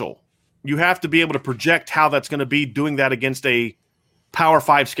Marshall. You have to be able to project how that's going to be doing that against a Power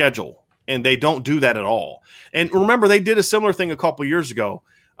 5 schedule, and they don't do that at all. And remember, they did a similar thing a couple years ago.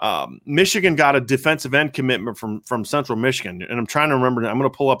 Michigan got a defensive end commitment from Central Michigan, and I'm trying to remember. I'm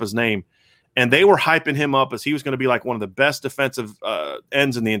going to pull up his name, and they were hyping him up as he was going to be like one of the best defensive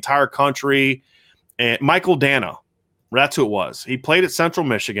ends in the entire country. And Michael Dana, that's who it was. He played at Central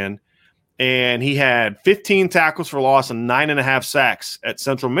Michigan. And he had 15 tackles for loss and 9.5 sacks at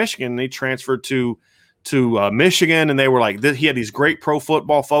Central Michigan. And he transferred to Michigan, and they were like, he had these great Pro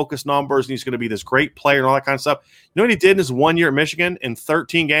Football Focus numbers, and he's going to be this great player and all that kind of stuff. You know what he did in his 1 year at Michigan? In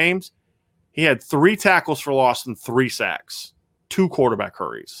 13 games, he had 3 tackles for loss and 3 sacks, 2 quarterback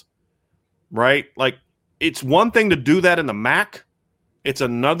hurries, right? Like, it's one thing to do that in the MAC. It's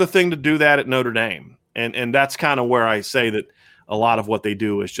another thing to do that at Notre Dame. And that's kind of where I say that a lot of what they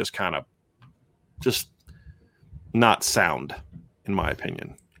do is just kind of just not sound, in my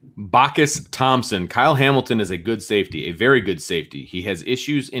opinion. Bacchus Thompson. Kyle Hamilton is a good safety, a very good safety. He has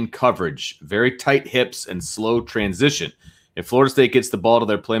issues in coverage, very tight hips, and slow transition. If Florida State gets the ball to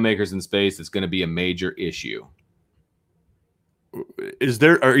their playmakers in space, it's going to be a major issue.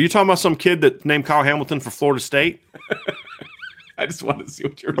 Are you talking about some kid that named Kyle Hamilton for Florida State? I just wanted to see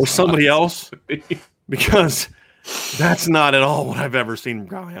what you're or somebody else, because that's not at all what I've ever seen from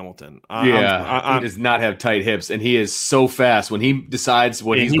Kyle Hamilton. He does not have tight hips, and he is so fast when he decides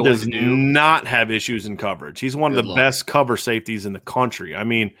what he's going to do. He does not have issues in coverage. He's one of the best cover safeties in the country. I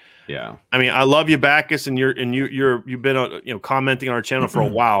mean, I love you, Bacchus, and you've been commenting on our channel for a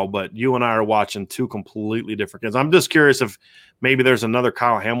while, but you and I are watching 2 completely different kids. I'm just curious if maybe there's another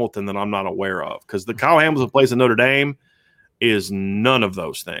Kyle Hamilton that I'm not aware of, because the Kyle Hamilton who plays at Notre Dame is none of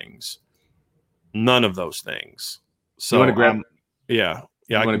those things. None of those things. So you want to grab?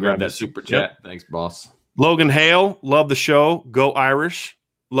 I want to grab that super chat. Yep. Thanks, boss. Logan Hale, love the show. Go Irish.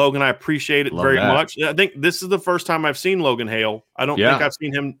 Logan, I appreciate it very much. I think this is the first time I've seen Logan Hale. I don't think I've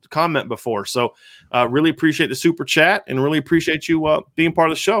seen him comment before. So really appreciate the super chat, and really appreciate you being part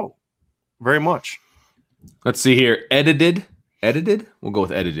of the show very much. Let's see here. Edited. We'll go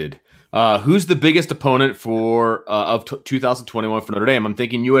with edited. Who's the biggest opponent of 2021 for Notre Dame? I'm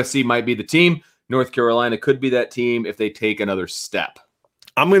thinking USC might be the team. North Carolina could be that team if they take another step.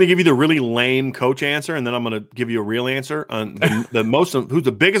 I'm going to give you the really lame coach answer, and then I'm going to give you a real answer. Who's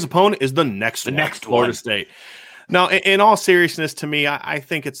the biggest opponent is the next one, Florida State. Now, in all seriousness, to me, I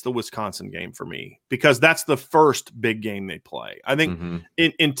think it's the Wisconsin game for me, because that's the first big game they play. I think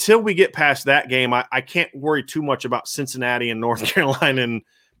until we get past that game, I can't worry too much about Cincinnati and North Carolina and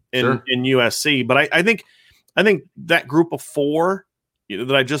USC. But I think that group of 4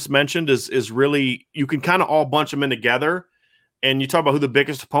 that I just mentioned is really, you can kind of all bunch them in together. And you talk about who the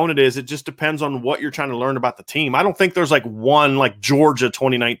biggest opponent is. It just depends on what you're trying to learn about the team. I don't think there's like one like Georgia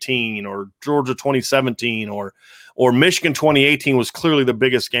 2019 or Georgia 2017 or Michigan 2018 was clearly the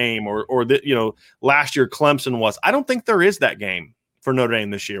biggest game, or last year Clemson was. I don't think there is that game for Notre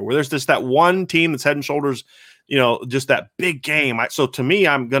Dame this year where there's just that one team that's head and shoulders, just that big game. So to me,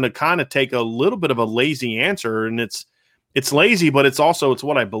 I'm going to kind of take a little bit of a lazy answer, and it's lazy, but it's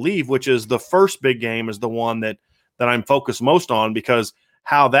what I believe, which is the first big game is the one that I'm focused most on, because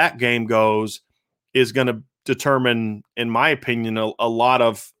how that game goes is going to determine, in my opinion, a lot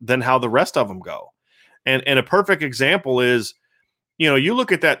of then how the rest of them go. And a perfect example is, you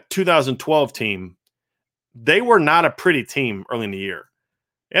look at that 2012 team, they were not a pretty team early in the year.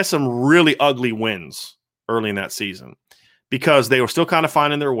 They had some really ugly wins early in that season because they were still kind of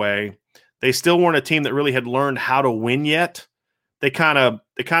finding their way. They still weren't a team that really had learned how to win yet. they kind of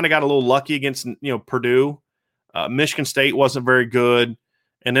got a little lucky against Purdue. Michigan State wasn't very good,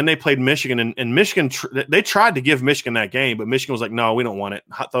 and then they played Michigan, and Michigan they tried to give Michigan that game, but Michigan was like, no, we don't want it.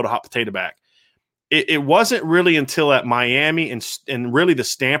 Throw the hot potato back. It wasn't really until at Miami and really the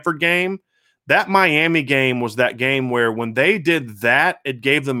Stanford game. That Miami game was that game where when they did that, it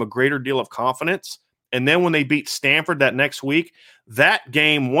gave them a greater deal of confidence. And then when they beat Stanford that next week, that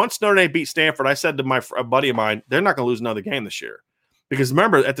game, once Notre Dame beat Stanford, I said to a buddy of mine, they're not going to lose another game this year. Because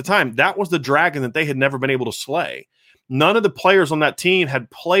remember, at the time, that was the dragon that they had never been able to slay. None of the players on that team had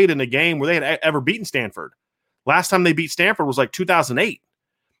played in a game where they had ever beaten Stanford. Last time they beat Stanford was like 2008.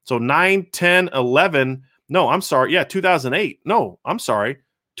 So 9, 10, 11. No, I'm sorry. Yeah, 2008. No, I'm sorry.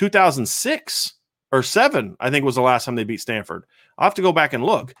 2006 or 7, I think was the last time they beat Stanford. I'll have to go back and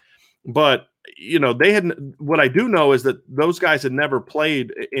look. But, they had – what I do know is that those guys had never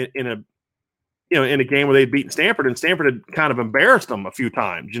played in a game where they'd beaten Stanford, and Stanford had kind of embarrassed them a few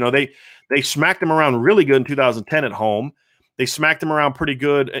times. They smacked them around really good in 2010 at home. They smacked them around pretty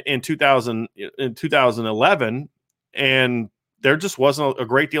good in 2011, and there just wasn't a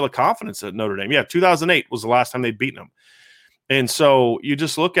great deal of confidence at Notre Dame. Yeah, 2008 was the last time they'd beaten them. And so you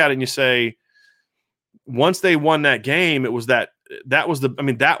just look at it and you say, once they won that game, it was that was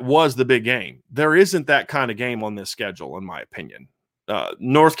the big game. There isn't that kind of game on this schedule, in my opinion.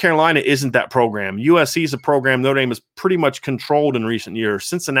 North Carolina isn't that program. USC is a program Notre Dame has pretty much controlled in recent years.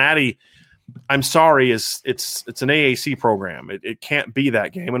 Cincinnati, I'm sorry, it's an AAC program. It can't be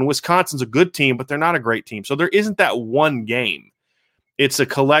that game. And Wisconsin's a good team, but they're not a great team. So there isn't that one game. It's a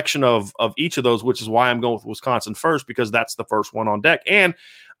collection of each of those, which is why I'm going with Wisconsin first, because that's the first one on deck. And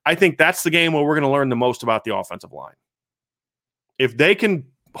I think that's the game where we're going to learn the most about the offensive line. If they can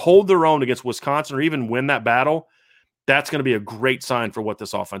hold their own against Wisconsin or even win that battle, that's going to be a great sign for what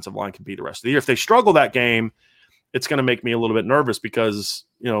this offensive line can be the rest of the year. If they struggle that game, it's going to make me a little bit nervous because,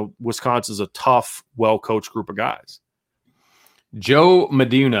 Wisconsin's a tough, well-coached group of guys. Joe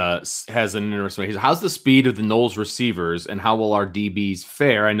Medina has an interesting. He says, how's the speed of the Noles receivers and how will our DBs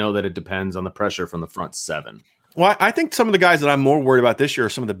fare? I know that it depends on the pressure from the front seven. Well, I think some of the guys that I'm more worried about this year are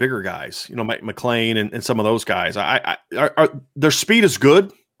some of the bigger guys, Mike McLean and some of those guys. Their speed is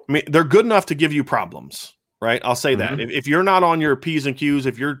good. I mean, they're good enough to give you problems, right? I'll say that. If you're not on your P's and Q's,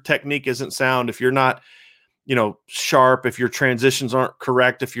 if your technique isn't sound, if you're not, sharp, if your transitions aren't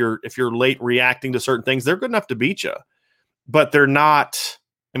correct, if you're late reacting to certain things, they're good enough to beat you. But they're not.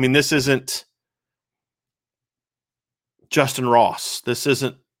 I mean, this isn't Justin Ross. This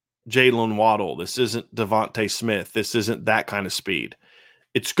isn't Jalen Waddle. This isn't Devontae Smith. This isn't that kind of speed.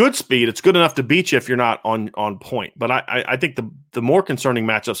 It's good speed. It's good enough to beat you if you're not on point. But I think the more concerning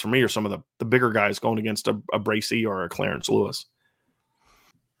matchups for me are some of the bigger guys going against a Bracey or a Clarence Lewis.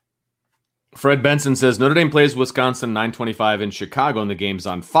 Fred Benson says Notre Dame plays Wisconsin 9:25 in Chicago, and the game's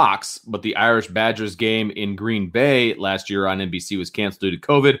on Fox. But the Irish Badgers game in Green Bay last year on NBC was canceled due to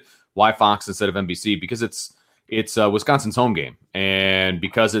COVID. Why Fox instead of NBC? Because it's Wisconsin's home game, and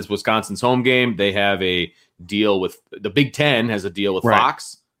because it's Wisconsin's home game, they have a deal with the Big Ten has a deal with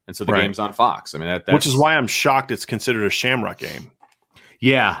Fox, and so the game's on Fox. I mean, that's, which is why I'm shocked it's considered a Shamrock game.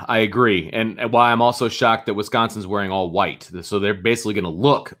 Yeah, I agree. And why I'm also shocked that Wisconsin's wearing all white. So they're basically going to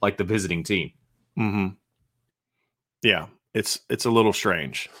look like the visiting team. Mm-hmm. Yeah, it's a little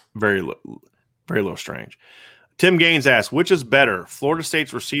strange. Very little strange. Tim Gaines asks, which is better, Florida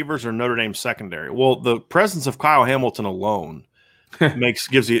State's receivers or Notre Dame's secondary? Well, the presence of Kyle Hamilton alone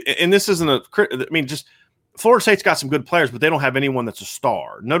gives you – and this isn't just – Florida State's got some good players, but they don't have anyone that's a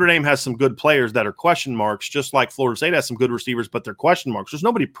star. Notre Dame has some good players that are question marks, just like Florida State has some good receivers, but they're question marks. There's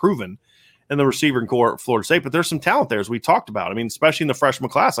nobody proven in the receiving core at Florida State, but there's some talent there, as we talked about. I mean, especially in the freshman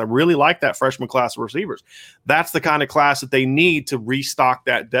class. I really like that freshman class of receivers. That's the kind of class that they need to restock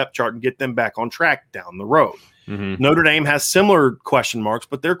that depth chart and get them back on track down the road. Mm-hmm. Notre Dame has similar question marks,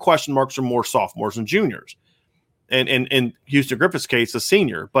 but their question marks are more sophomores and juniors. And in Houston Griffith's case, a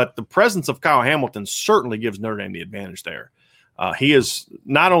senior. But the presence of Kyle Hamilton certainly gives Notre Dame the advantage there. He is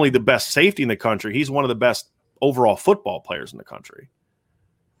not only the best safety in the country, he's one of the best overall football players in the country.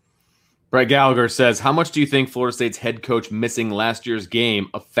 Brett Gallagher says, how much do you think Florida State's head coach missing last year's game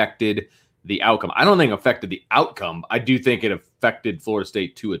affected the outcome? I don't think it affected the outcome. I do think it affected Florida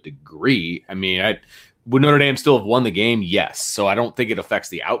State to a degree. I mean, would Notre Dame still have won the game? Yes. So I don't think it affects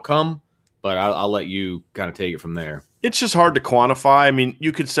the outcome. But I'll let you kind of take it from there. It's just hard to quantify. I mean,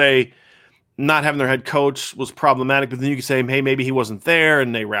 you could say not having their head coach was problematic, but then you could say, hey, maybe he wasn't there,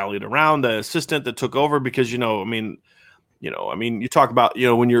 and they rallied around the assistant that took over because, you talk about,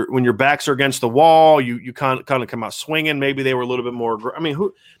 when your backs are against the wall, you kind of come out swinging. Maybe they were a little bit more.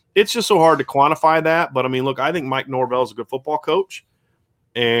 it's just so hard to quantify that. But I mean, look, I think Mike Norvell is a good football coach,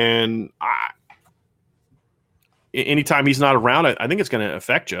 and anytime he's not around, I think it's going to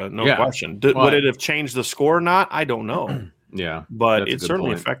affect you, no question. Would it have changed the score or not? I don't know. Yeah, but it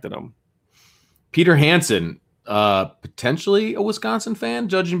certainly affected him. Peter Hansen, potentially a Wisconsin fan,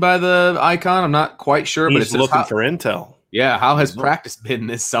 judging by the icon. I'm not quite sure, but it's looking for intel. Yeah, how has practice been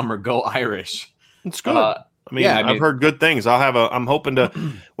this summer? Go Irish! It's good. I've heard good things. I'm hoping to,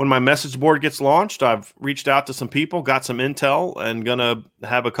 when my message board gets launched, I've reached out to some people, got some intel, and gonna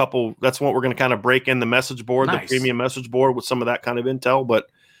have a couple. That's what we're gonna kind of break in the message board, the premium message board, with some of that kind of intel. But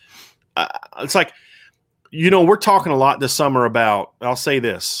it's like, we're talking a lot this summer about. I'll say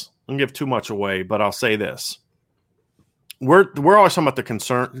this. I don't give too much away, but I'll say this. We're always talking about the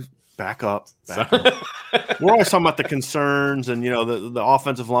concern. Back up. We're always talking about the concerns and, the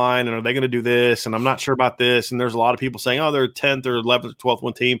offensive line, and are they going to do this? And I'm not sure about this. And there's a lot of people saying, oh, they're 10th or 11th or 12th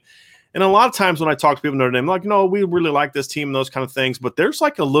one team. And a lot of times when I talk to people in Notre Dame, I'm like, no, we really like this team and those kind of things. But there's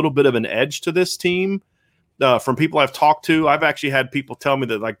like a little bit of an edge to this team from people I've talked to. I've actually had people tell me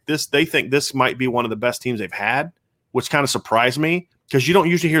that like this, they think this might be one of the best teams they've had, which kind of surprised me because you don't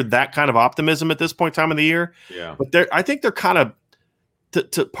usually hear that kind of optimism at this point in time of the year. Yeah. But I think they're kind of,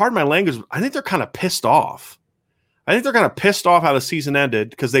 to pardon my language, I think they're kind of pissed off. I think they're kind of pissed off how the season ended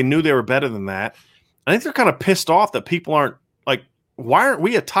because they knew they were better than that. I think they're kind of pissed off that people aren't like, why aren't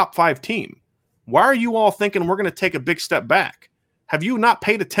we a top 5 team? Why are you all thinking we're going to take a big step back? Have you not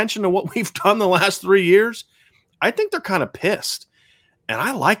paid attention to what we've done the last 3 years? I think they're kind of pissed. And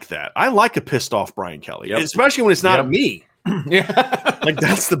I like that. I like a pissed off Brian Kelly, especially when it's not me. Yeah. Like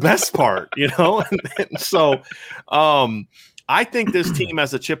that's the best part, and so I think this team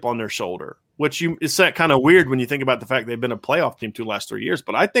has a chip on their shoulder, which is kind of weird when you think about the fact they've been a playoff team the last 3 years.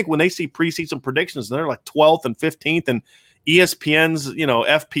 But I think when they see preseason predictions, and they're like 12th and 15th, and ESPN's,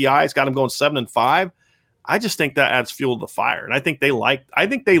 FPI's got them going 7-5. I just think that adds fuel to the fire, and I think they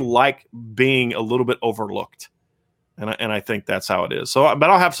like being a little bit overlooked, and I think that's how it is. So, but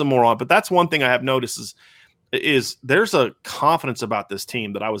I'll have some more on. But that's one thing I have noticed is there's a confidence about this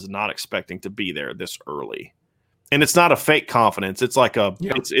team that I was not expecting to be there this early. And it's not a fake confidence. It's like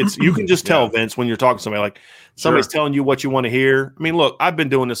it's you can just tell, Vince, when you're talking to somebody, like somebody's telling you what you want to hear. I mean, look, I've been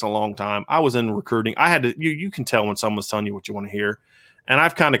doing this a long time. I was in recruiting. I had to, you can tell when someone's telling you what you want to hear. And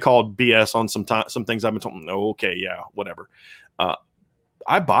I've kind of called BS on some things I've been told. Oh, okay. Yeah, whatever.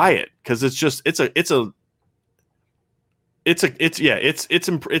 I buy it because it's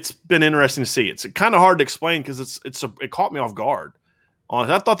been interesting to see. It's kind of hard to explain because it caught me off guard.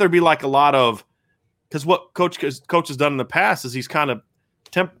 I thought there'd be like a lot of, because what coach has done in the past is he's kind of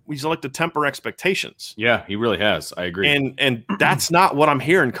he's like to temper expectations. Yeah, he really has. I agree. And that's not what I'm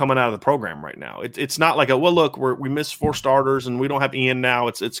hearing coming out of the program right now. It's not like look, we missed 4 starters and we don't have Ian now.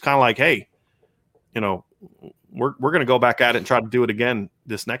 It's kind of like, hey, we're going to go back at it and try to do it again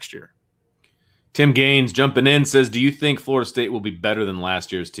this next year. Tim Gaines jumping in says, do you think Florida State will be better than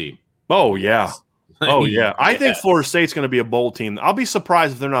last year's team? Oh, yeah. Oh, yeah. I think Florida State's going to be a bowl team. I'll be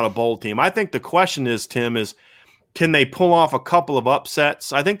surprised if they're not a bowl team. I think the question is, Tim, can they pull off a couple of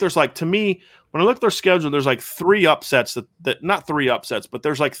upsets? I think there's to me, when I look at their schedule, there's 3 upsets that not 3 upsets, but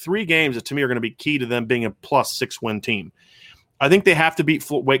there's 3 games that to me are going to be key to them being a +6 win team. I think they have to beat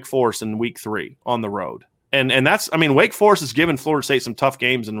Wake Forest in week 3 on the road. And that's, Wake Forest has given Florida State some tough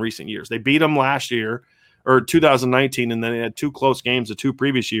games in recent years. They beat them last year or 2019, and then they had 2 close games the 2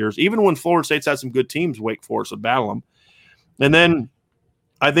 previous years. Even when Florida State's had some good teams, Wake Forest would battle them. And then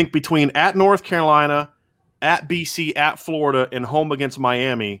I think between at North Carolina, at BC, at Florida, and home against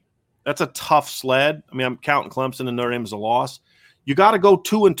Miami, that's a tough sled. I'm counting Clemson and Notre Dame as a loss. You got to go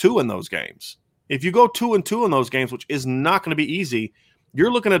 2-2 in those games. If you go 2-2 in those games, which is not going to be easy,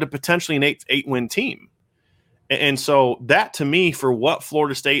 you're looking at a potentially an 8-win team. And so that, to me, for what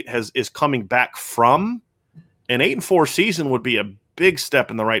Florida State is coming back from, an 8-4 season would be a big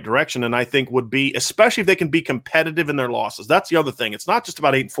step in the right direction, and I think would be, especially if they can be competitive in their losses. That's the other thing. It's not just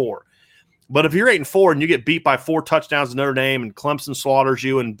about 8-4. But if you're 8-4 and you get beat by 4 touchdowns to Notre Dame and Clemson slaughters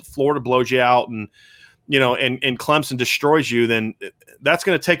you and Florida blows you out and and Clemson destroys you, then that's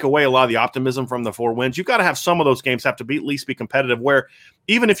going to take away a lot of the optimism from the 4 wins. You've got to have some of those games have to be at least be competitive, where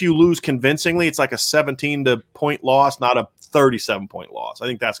even if you lose convincingly, it's like a 17-point loss, not a 37-point loss. I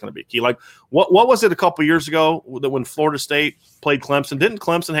think that's going to be key. Like what was it a couple years ago that when Florida State played Clemson? Didn't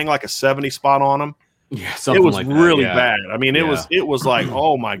Clemson hang like a 70 spot on them? Yeah, it was like really bad. It was like,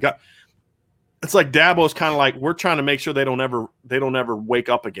 oh my God. It's like Dabo's kind of like, we're trying to make sure they don't ever wake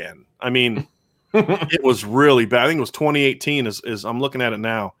up again. It was really bad. I think it was 2018 as I'm looking at it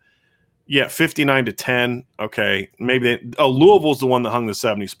now. Yeah, 59-10. Okay, maybe Louisville's the one that hung the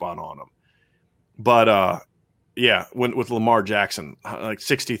 70 spot on them. But yeah, with Lamar Jackson, like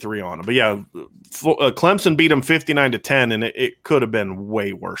 63 on him. But yeah, Clemson beat them 59-10, and it could have been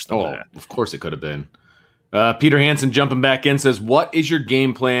way worse than that. Of course it could have been. Peter Hansen jumping back in says, "What is your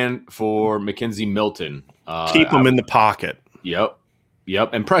game plan for McKenzie Milton? Keep him in the pocket. Yep,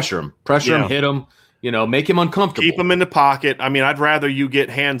 and pressure him, hit him. Make him uncomfortable. Keep him in the pocket. I mean, I'd rather you get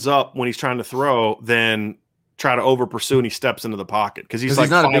hands up when he's trying to throw than try to over pursue and he steps into the pocket because he's like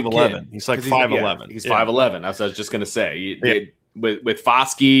 5'11". He's like 5'11". He's 5'11". That's what I was just gonna say. With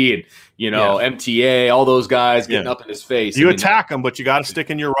Foskey and MTA, all those guys getting up in his face. You attack him, but you got to stick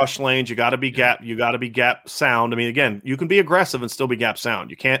in your rush lanes. You got to be gap. You got to be gap sound. I mean, again, you can be aggressive and still be gap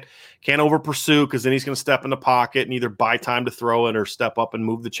sound. You can't over pursue because then he's going to step in the pocket and either buy time to throw it or step up and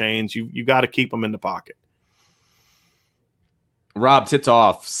move the chains. You got to keep him in the pocket. Rob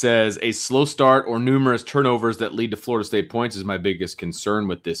Titoff says a slow start or numerous turnovers that lead to Florida State points is my biggest concern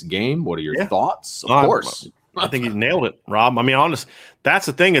with this game. What are your thoughts? Of course. I think you nailed it, Rob. I mean, honest, that's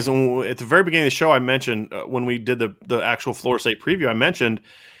the thing is at the very beginning of the show, I mentioned when we did the actual Florida State preview, I mentioned,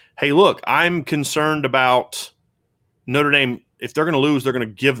 hey, look, I'm concerned about Notre Dame. If they're going to lose, they're going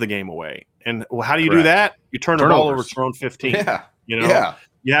to give the game away. And how do you do that? You turn the ball over to your own 15. Yeah.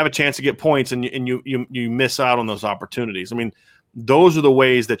 You have a chance to get points and you miss out on those opportunities. I mean, those are the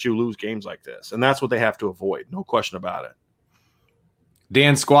ways that you lose games like this. And that's what they have to avoid. No question about it.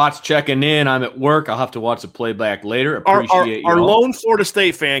 Dan Squats checking in. I'm at work. I'll have to watch the playback later. Appreciate our lone Florida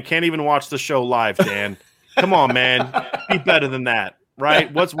State fan can't even watch the show live, Dan. Come on, man. Be better than that, right?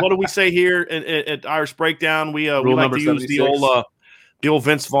 What do we say here at Irish Breakdown? We like to use the old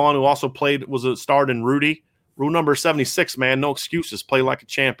Vince Vaughn, who also starred in Rudy. Rule number 76, man. No excuses. Play like a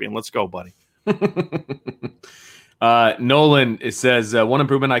champion. Let's go, buddy. Nolan, it says one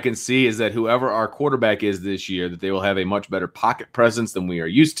improvement I can see is that whoever our quarterback is this year, that they will have a much better pocket presence than we are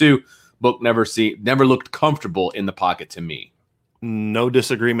used to. Book never looked comfortable in the pocket to me. No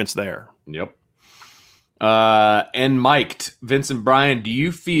disagreements there. Yep. And mic'd Vincent Bryan, do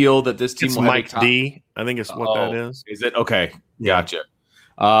you feel that this team will have Mike D? I think it's what that is. Is it okay? Gotcha.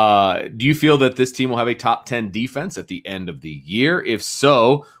 Do you feel that this team will have a top 10 defense at the end of the year? If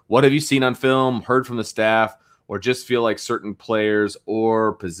so, what have you seen on film, heard from the staff, or just feel like certain players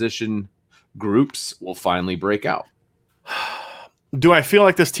or position groups will finally break out? Do I feel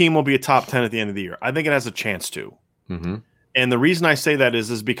like this team will be a top 10 at the end of the year? I think it has a chance to. Mm-hmm. And the reason I say that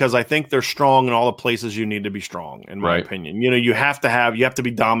is because I think they're strong in all the places you need to be strong, in my opinion. You have to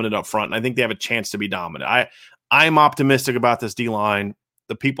be dominant up front, and I think they have a chance to be dominant. I'm optimistic about this D-line.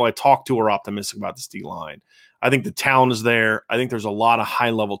 The people I talk to are optimistic about this D-line. I think the talent is there. I think there's a lot of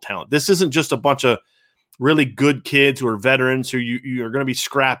high-level talent. This isn't just a bunch of really good kids who are veterans who you are going to be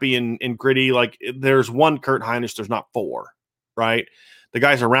scrappy and gritty. Like there's one Kurt Hinish, there's not four, right? The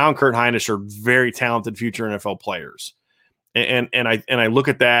guys around Kurt Hinish are very talented future NFL players. And I look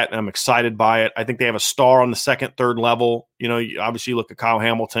at that and I'm excited by it. I think they have a star on the second, third level. Obviously you look at Kyle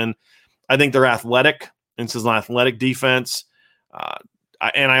Hamilton. I think they're athletic. And this is an athletic defense.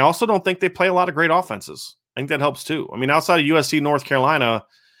 And I also don't think they play a lot of great offenses. I think that helps too. I mean, outside of USC, North Carolina,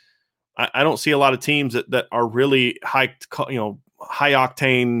 I don't see a lot of teams that are really high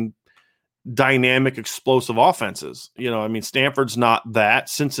octane, dynamic, explosive offenses. I mean, Stanford's not that.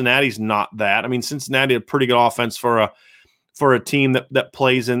 Cincinnati's not that. I mean, Cincinnati had a pretty good offense for a team that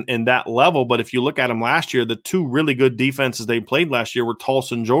plays in that level. But if you look at them last year, the two really good defenses they played last year were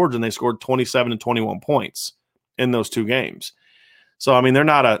Tulsa and Georgia, and they scored 27 and 21 points in those two games. So I mean, they're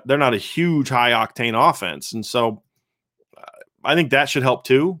not a huge high octane offense, and so I think that should help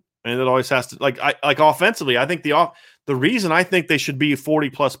too. And it always has to like offensively. I think the reason I think they should be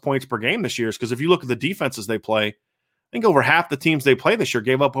 40+ points per game this year is because if you look at the defenses they play, I think over half the teams they play this year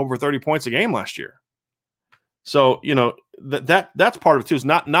gave up over 30 points a game last year. So that's part of it too. Is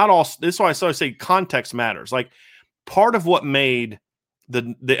not all. This is why I say context matters. Like part of what made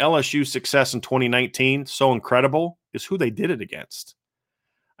the LSU success in 2019 so incredible is who they did it against.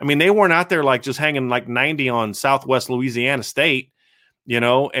 I mean, they weren't out there like just hanging like 90 on Southwest Louisiana State.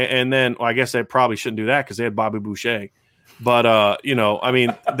 And then I guess they probably shouldn't do that because they had Bobby Boucher. But I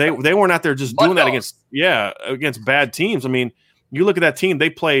mean, they weren't out there just doing that against bad teams. I mean, you look at that team,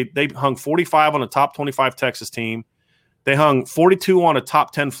 they hung 45 on a top 25 Texas team. They hung 42 on a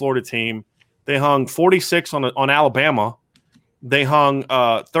top 10 Florida team. They hung 46 on Alabama. They hung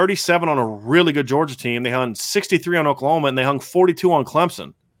 37 on a really good Georgia team. They hung 63 on Oklahoma, and they hung 42 on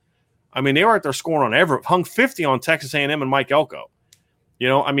Clemson. I mean, they were out there scoring on hung 50 on Texas A&M and Mike Elko.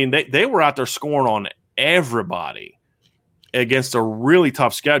 I mean, they were out there scoring on everybody. against a really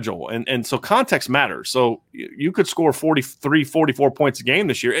tough schedule. And so context matters. So you could score 43, 44 points a game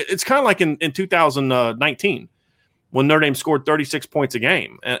this year. It's kind of like in 2019 when Notre Dame scored 36 points a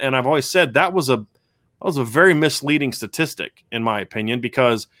game. And I've always said that was a very misleading statistic, in my opinion,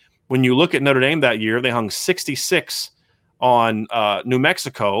 because when you look at Notre Dame that year, they hung 66 on New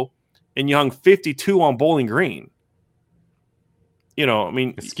Mexico, and you hung 52 on Bowling Green. You know, I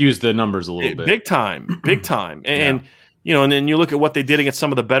mean, excuse the numbers a little bit. Big time. And you know, and then you look at what they did against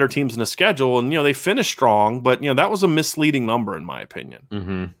some of the better teams in the schedule, and they finished strong, but that was a misleading number, in my opinion.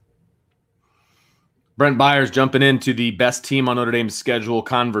 Mm-hmm. Brent Byers jumping into the best team on Notre Dame's schedule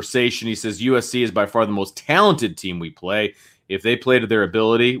conversation. He says USC is by far the most talented team we play. If they play to their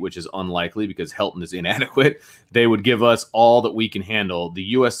ability, which is unlikely because Helton is inadequate, they would give us all that we can handle.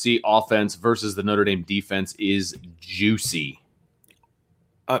 The USC offense versus the Notre Dame defense is juicy.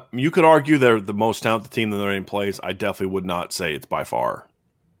 You could argue they're the most talented team that Notre Dame plays. I definitely would not say it's by far.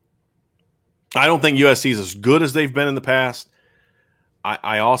 I don't think USC is as good as they've been in the past.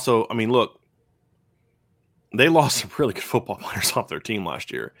 I mean, look, they lost some really good football players off their team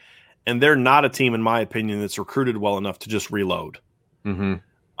last year. And they're not a team, in my opinion, that's recruited well enough to just reload. Mm-hmm.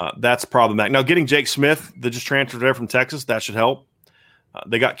 That's problematic. Now, getting Jake Smith that just transferred there from Texas, that should help.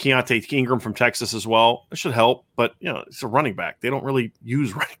 They got Keontae Ingram from Texas as well. It should help, but it's a running back. They don't really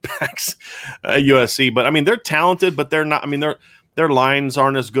use running backs at USC. But I mean, they're talented, but they're not. I mean, their lines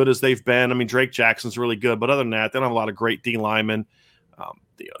aren't as good as they've been. I mean, Drake Jackson's really good, but other than that, they don't have a lot of great D linemen.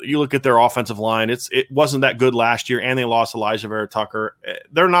 You look at their offensive line; it wasn't that good last year, and they lost Elijah Vera Tucker.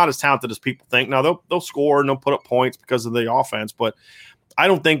 They're not as talented as people think. Now they'll score and they'll put up points because of the offense, but I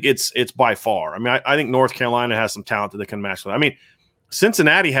don't think it's by far. I mean, I think North Carolina has some talent that they can match with. I mean,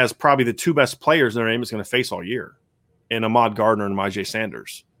 Cincinnati has probably the two best players Notre Dame is going to face all year, in Ahmad Gardner and Myjai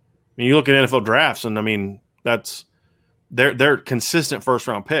Sanders. I mean, you look at NFL drafts, and I mean they're consistent first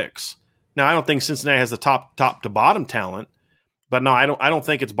round picks. Now, I don't think Cincinnati has the top to bottom talent, but no, I don't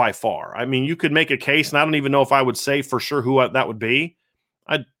think it's by far. I mean, you could make a case, and I don't even know if I would say for sure who that would be.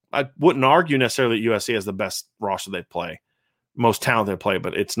 I wouldn't argue necessarily that USC has the best roster they play, most talented they play,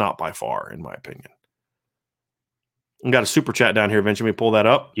 but it's not by far, in my opinion. We got a super chat down here, Vince. Let me pull that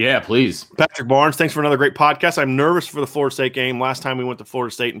up. Yeah, please. Patrick Barnes, thanks for another great podcast. I'm nervous for the Florida State game. Last time we went to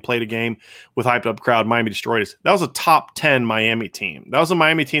Florida State and played a game with hyped up crowd, Miami destroyed us. That was a top 10 Miami team. That was a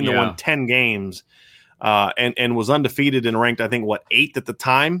Miami team that won 10 games and was undefeated and ranked, I think, 8th at the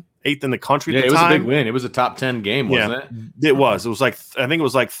time? 8th in the country at the time. Yeah, it was a big win. It was a top 10 game, wasn't it? It was. It was like, I think it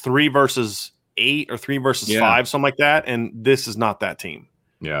was like 3 versus 8 or 3 versus 5, something like that. And this is not that team.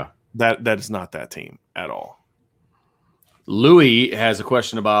 Yeah. That is not that team at all. Louis has a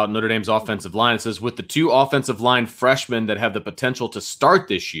question about Notre Dame's offensive line. It says, with the 2 offensive line freshmen that have the potential to start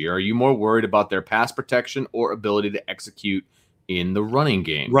this year, are you more worried about their pass protection or ability to execute in the running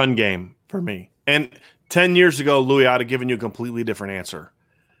game? Run game for me. And 10 years ago, Louis, I'd have given you a completely different answer.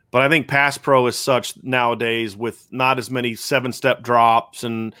 But I think pass pro is such nowadays with not as many 7-step drops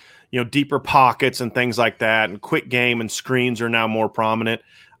and deeper pockets and things like that, and quick game and screens are now more prominent.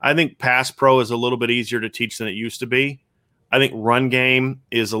 I think pass pro is a little bit easier to teach than it used to be. I think run game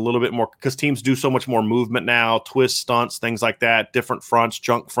is a little bit more because teams do so much more movement now, twist stunts, things like that, different fronts,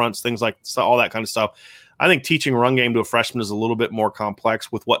 junk fronts, things like all that kind of stuff. I think teaching run game to a freshman is a little bit more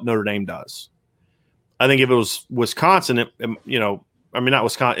complex with what Notre Dame does. I think if it was Wisconsin, not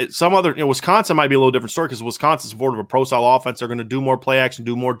Wisconsin. Wisconsin might be a little different story because Wisconsin's more of a pro-style offense. They're going to do more play action,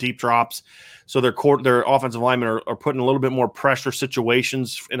 do more deep drops. So their offensive linemen are put in a little bit more pressure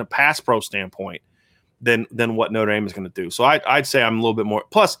situations in a pass pro standpoint than what Notre Dame is going to do. So I'd say I'm a little bit more.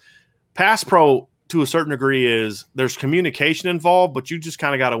 Plus, pass pro to a certain degree is there's communication involved, but you just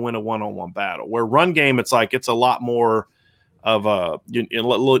kind of got to win a one-on-one battle. Where run game, it's a lot more of it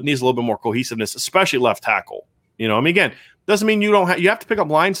needs a little bit more cohesiveness, especially left tackle. Again, doesn't mean you have to pick up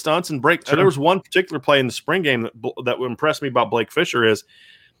line stunts and break. So there was one particular play in the spring game that impressed me about Blake Fisher is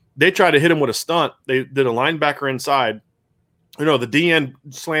they tried to hit him with a stunt. They did a linebacker inside. The DN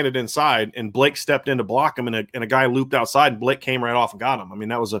slanted inside, and Blake stepped in to block him, and a guy looped outside, and Blake came right off and got him. I mean,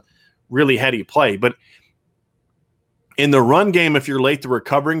 that was a really heady play. But in the run game, if you're late to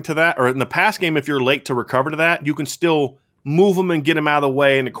recovering to that, or in the pass game, if you're late to recover to that, you can still move them and get them out of the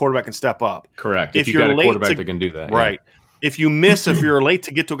way, and the quarterback can step up. Correct. If you're got a quarterback that can do that. Right. Yeah. If you're late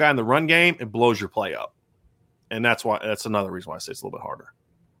to get to a guy in the run game, it blows your play up. And that's another reason why I say it's a little bit harder.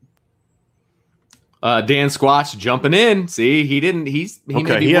 Dan Squatch jumping in. See, he's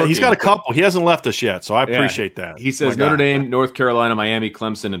got a couple. He hasn't left us yet, so I appreciate that. He says Notre Dame, North Carolina, Miami,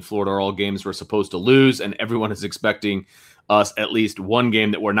 Clemson, and Florida are all games we're supposed to lose, and everyone is expecting us at least one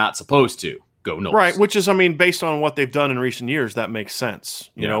game that we're not supposed to. go north. Right, which is, I mean, based on what they've done in recent years, that makes sense,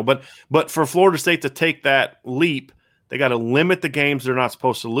 you know. But for Florida State to take that leap, they got to limit the games they're not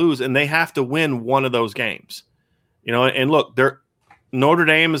supposed to lose, and they have to win one of those games, you know. And look, Notre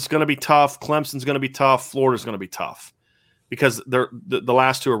Dame is going to be tough, Clemson's going to be tough, Florida's going to be tough because they're the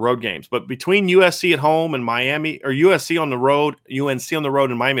last two are road games. But between USC at home and Miami, or USC on the road, UNC on the road,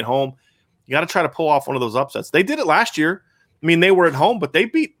 and Miami at home, you got to try to pull off one of those upsets. They did it last year. I mean, they were at home, but they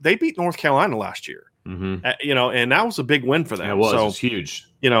beat North Carolina last year, you know, and that was a big win for them. Yeah, it was huge.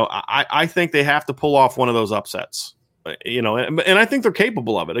 You know, I think they have to pull off one of those upsets, you know, and I think they're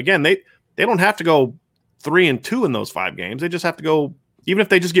capable of it. Again, they don't have to go 3-2 in those 5 games. They just have to go, even if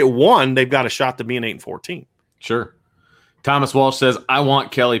they just get one, they've got a shot to being 8-14. Sure. Thomas Walsh says, I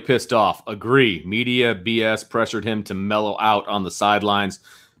want Kelly pissed off. Agree. Media BS pressured him to mellow out on the sidelines.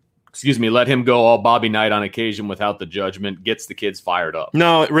 Let him go all Bobby Knight on occasion without the judgment. Gets the kids fired up.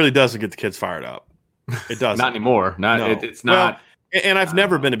 No, it really doesn't get the kids fired up. It doesn't. Not anymore. It's not. Well, and I've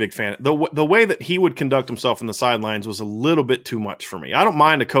never been a big fan. The way that he would conduct himself in the sidelines was a little bit too much for me. I don't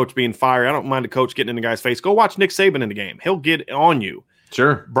mind a coach being fired. I don't mind a coach getting in the guy's face. Go watch Nick Saban in the game. He'll get on you.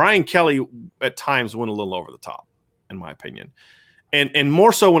 Sure. Brian Kelly at times went a little over the top, in my opinion. And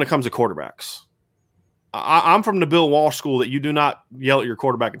more so when it comes to quarterbacks. I'm from the Bill Walsh school that you do not yell at your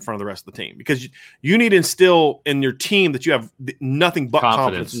quarterback in front of the rest of the team because you need to instill in your team that you have nothing but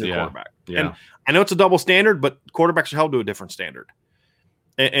confidence in your quarterback. Yeah. And I know it's a double standard, but quarterbacks are held to a different standard.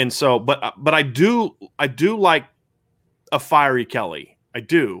 And so, but I do like a fiery Kelly. I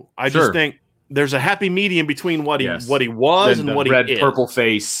do. I just think there's a happy medium between what he was and what he is. Purple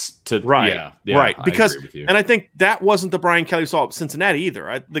face to right. Because and I think that wasn't the Brian Kelly saw at Cincinnati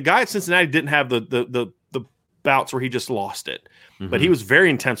either. The guy at Cincinnati didn't have the bouts where he just lost it, but he was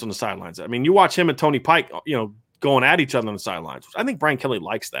very intense on the sidelines. I mean, you watch him and Tony Pike, you know, going at each other on the sidelines. I think Brian Kelly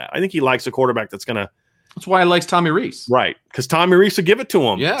likes that. I think he likes a quarterback that's gonna. That's why he likes Tommy Rees, right? Because Tommy Rees would give it to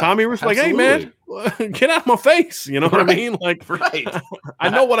him. Yeah, Tommy Rees like, hey man, get out of my face. You know what I mean? Like, right? I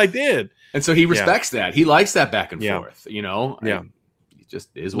know what I did, and so he respects that. He likes that back and forth. You know, it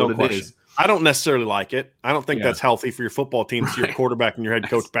just is what it is. I don't necessarily like it. I don't think that's healthy for your football team, to your quarterback and your head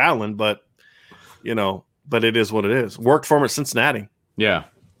coach battling. But you know, but it is what it is. Worked for him at Cincinnati. Yeah.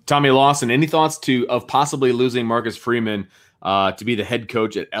 Tommy Lawson, any thoughts of possibly losing Marcus Freeman to be the head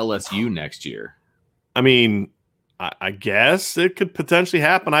coach at LSU next year? I mean, I guess it could potentially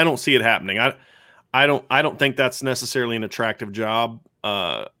happen. I don't see it happening. I don't think that's necessarily an attractive job.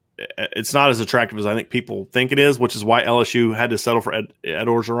 It's not as attractive as I think people think it is, which is why LSU had to settle for Ed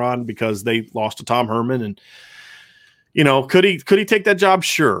Orgeron because they lost to Tom Herman. And you know, could he take that job?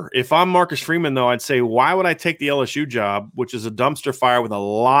 Sure. If I'm Marcus Freeman, though, I'd say, why would I take the LSU job, which is a dumpster fire with a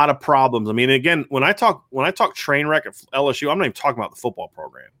lot of problems? I mean, again, when I talk train wreck at LSU, I'm not even talking about the football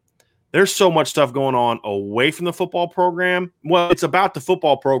program. There's so much stuff going on away from the football program. Well, it's about the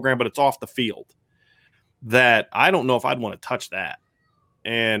football program, but it's off the field. That I don't know if I'd want to touch that.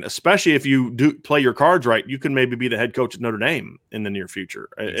 And especially if you do play your cards right, you can maybe be the head coach at Notre Dame in the near future.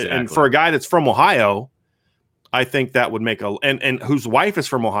 Exactly. And for a guy that's from Ohio, I think that would make and whose wife is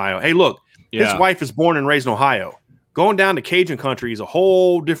from Ohio. Hey, look, his wife is born and raised in Ohio. Going down to Cajun country is a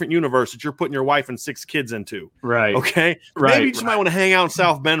whole different universe that you're putting your wife and 6 kids into. Right. Okay. Right. Maybe you just might want to hang out in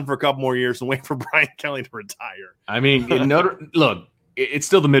South Bend for a couple more years and wait for Brian Kelly to retire. I mean, look, it's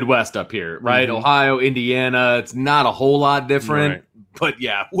still the Midwest up here, right? Mm-hmm. Ohio, Indiana. It's not a whole lot different, but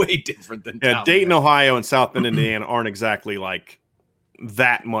way different than Dayton, there. Ohio, and South Bend, Indiana aren't exactly like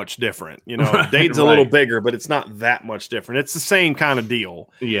that much different. You know, Dayton's a little bigger, but it's not that much different. It's the same kind of deal.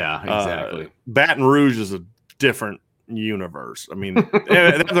 Yeah, exactly. Baton Rouge is a different universe. I mean, they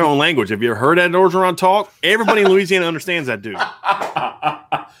have their own language. Have you ever heard Ed Orgeron talk? Everybody in Louisiana understands that dude.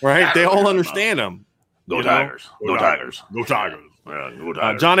 Right? They all understand him. Go Tigers. Go Tigers. Go Tigers.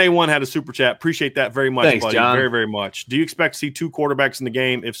 John A1 had a super chat. Appreciate that very much, Thanks, buddy. John. Very, very much. Do you expect to see 2 quarterbacks in the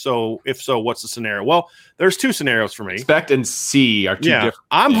game? If so, what's the scenario? Well, there's 2 scenarios for me. Expect and see are 2 different.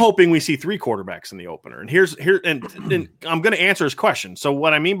 I'm hoping we see 3 quarterbacks in the opener. And here and I'm going to answer his question. So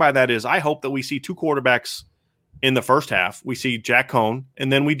what I mean by that is I hope that we see 2 quarterbacks in the first half. We see Jack Cohn,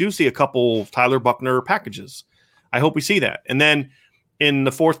 and then we do see a couple Tyler Buckner packages. I hope we see that. And then in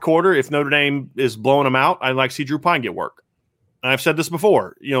the fourth quarter, if Notre Dame is blowing them out, I'd like to see Drew Pine get work. And I've said this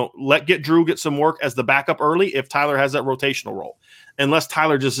before, you know, get Drew get some work as the backup early if Tyler has that rotational role, unless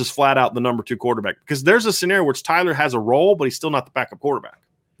Tyler just is flat out the number 2 quarterback. Because there's a scenario which Tyler has a role, but he's still not the backup quarterback.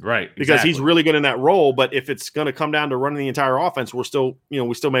 Right. Because he's really good in that role. But if it's going to come down to running the entire offense, we still may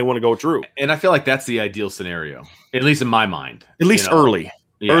want to go with Drew. And I feel like that's the ideal scenario, at least in my mind. At least early.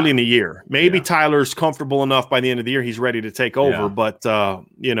 early in the year. Maybe Tyler's comfortable enough by the end of the year he's ready to take over. But I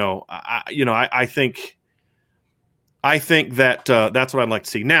think that that's what I'd like to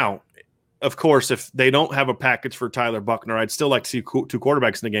see. Now, of course, if they don't have a package for Tyler Buchner, I'd still like to see 2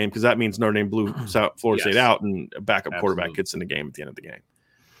 quarterbacks in the game because that means Notre Dame blew Florida State out and a backup quarterback gets in the game at the end of the game.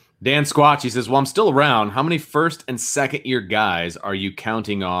 Dan Squatch, he says, well, I'm still around. How many first and second year guys are you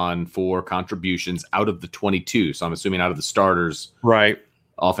counting on for contributions out of the 22? So I'm assuming out of the starters, right?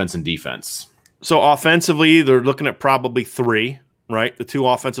 Offense and defense. So offensively, they're looking at probably 3, right? The 2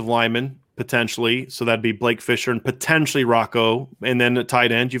 offensive linemen potentially. So that'd be Blake Fisher and potentially Rocco. And then at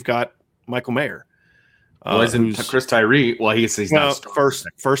tight end, you've got Michael Mayer. Isn't Chris Tyree? Well, he's not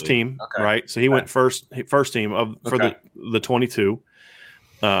first team, right? So he went first team for the 22.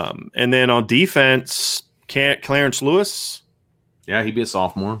 And then on defense, Clarence Lewis. Yeah, he'd be a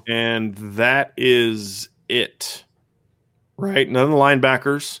sophomore. And that is it. Right? None of the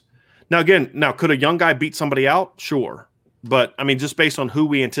linebackers. Now, could a young guy beat somebody out? Sure. But, I mean, just based on who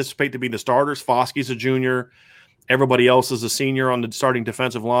we anticipate to be the starters, Foskey's a junior. Everybody else is a senior on the starting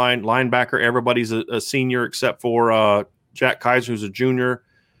defensive line. Linebacker, everybody's a senior except for Jack Kaiser, who's a junior.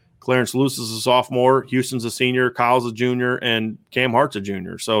 Clarence Lewis is a sophomore. Houston's a senior. Kyle's a junior. And Cam Hart's a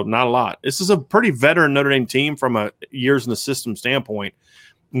junior. So not a lot. This is a pretty veteran Notre Dame team from a years in the system standpoint.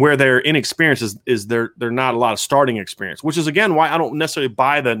 Where their inexperience is they're not a lot of starting experience, which is, again, why I don't necessarily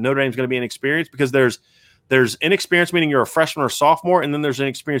buy that Notre Dame's going to be inexperienced, because there's inexperience meaning you're a freshman or sophomore, and then there's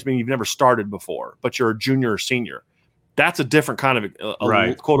inexperience meaning you've never started before, but you're a junior or senior. That's a different kind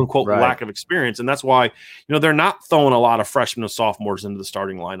of quote-unquote lack of experience, and that's why they're not throwing a lot of freshmen and sophomores into the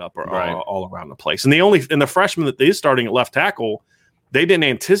starting lineup or all around the place. And the freshman that is starting at left tackle, they didn't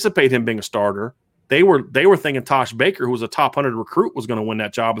anticipate him being a starter. They were thinking Tosh Baker, who was a top 100 recruit, was going to win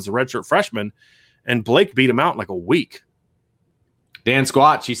that job as a redshirt freshman, and Blake beat him out in like a week. Dan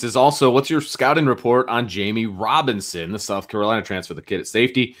Squatch, he says, also, what's your scouting report on Jamie Robinson, the South Carolina transfer, the kid at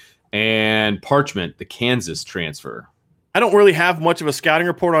safety, and Parchment, the Kansas transfer? I don't really have much of a scouting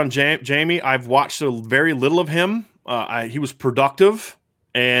report on Jamie. I've watched very little of him. He was productive,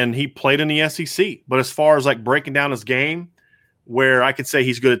 and he played in the SEC. But as far as like breaking down his game, where I could say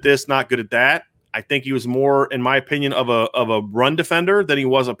he's good at this, not good at that, I think he was more, in my opinion, of a run defender than he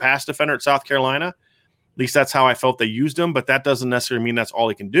was a pass defender at South Carolina. At least that's how I felt they used him, but that doesn't necessarily mean that's all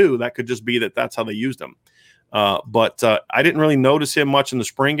he can do. That could just be that's how they used him. But I didn't really notice him much in the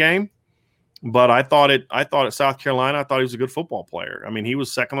spring game, but I thought at South Carolina, I thought he was a good football player. I mean, he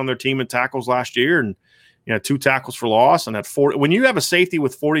was second on their team in tackles last year, and 2 tackles for loss, and at 40. When you have a safety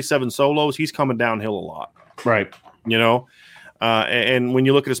with 47 solos, he's coming downhill a lot. Right. And when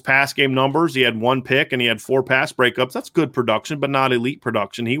you look at his pass game numbers, he had 1 pick and he had 4 pass breakups. That's good production, but not elite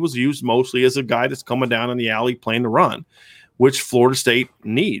production. He was used mostly as a guy that's coming down in the alley playing the run, which Florida State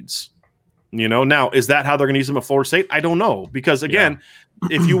needs. Now, is that how they're going to use him at Florida State? I don't know. Because, again,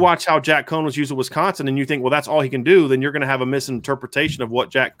 if you watch how Jack Cohn was used at Wisconsin and you think, well, that's all he can do, then you're going to have a misinterpretation of what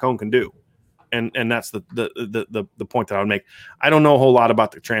Jack Cohn can do. And that's the point that I would make. I don't know a whole lot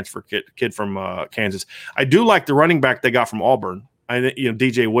about the transfer kid from Kansas. I do like the running back they got from Auburn.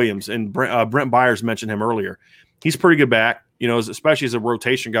 DJ Williams, and Brent Byers mentioned him earlier. He's a pretty good back. Especially as a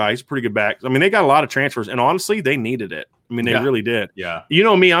rotation guy, he's a pretty good back. I mean, they got a lot of transfers, and honestly, they needed it. I mean, they really did. Yeah.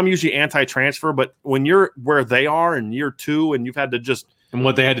 Me, I'm usually anti-transfer, but when you're where they are in year 2, and you've had to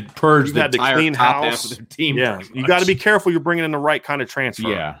what they had to purge, the entire clean top house half of their team. Yeah, you got to be careful. You're bringing in the right kind of transfer.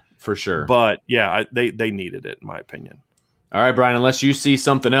 Yeah. For sure. But, they needed it, in my opinion. All right, Brian, unless you see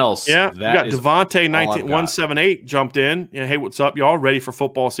something else. Yeah, you got Devontae 178 jumped in. Hey, what's up, y'all? Ready for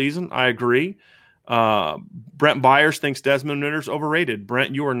football season? I agree. Brent Byers thinks Desmond Ritter's overrated.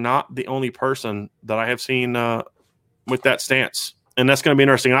 Brent, you are not the only person that I have seen with that stance. And that's going to be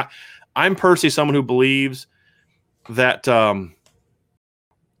interesting. I'm personally someone who believes that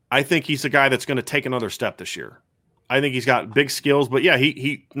I think he's the guy that's going to take another step this year. I think he's got big skills, but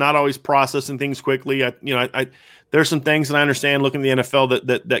he not always processing things quickly. There's some things that I understand looking at the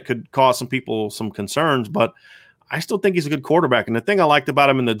NFL that could cause some people some concerns, but I still think he's a good quarterback. And the thing I liked about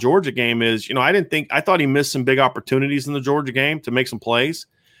him in the Georgia game is, I thought he missed some big opportunities in the Georgia game to make some plays,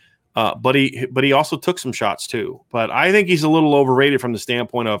 but he also took some shots too. But I think he's a little overrated from the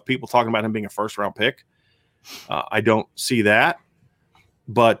standpoint of people talking about him being a first round pick. I don't see that,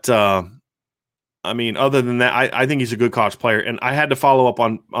 but. Other than that, I think he's a good college player, and I had to follow up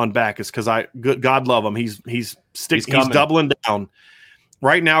on Backus because God love him. He's doubling down.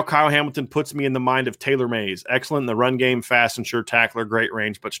 Right now, Kyle Hamilton puts me in the mind of Taylor Mays. Excellent in the run game, fast and sure tackler, great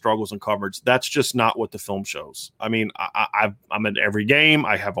range, but struggles in coverage. That's just not what the film shows. I'm at every game.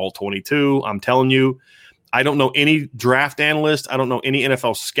 I have all 22. I'm telling you, I don't know any draft analyst. I don't know any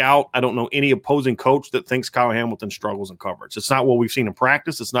NFL scout. I don't know any opposing coach that thinks Kyle Hamilton struggles in coverage. It's not what we've seen in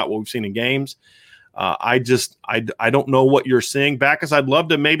practice. It's not what we've seen in games. I don't know what you're seeing. Backus, I'd love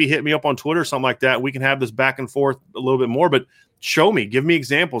to maybe hit me up on Twitter or something like that. We can have this back and forth a little bit more, but show me, give me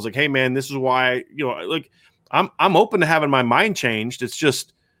examples. Like, hey man, this is why, like I'm open to having my mind changed. It's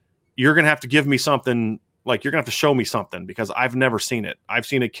just, you're going to have to give me something. Like, you're going to have to show me something, because I've never seen it. I've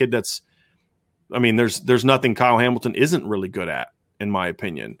seen a kid there's nothing Kyle Hamilton isn't really good at, in my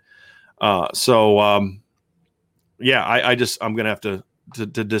opinion. I'm going to have to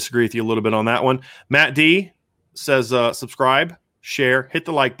disagree with you a little bit on that one. Matt D says, subscribe, share, hit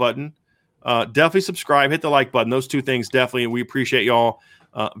the like button. Definitely subscribe, hit the like button. Those two things, definitely. We appreciate y'all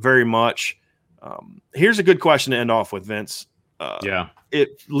very much. Here's a good question to end off with, Vince.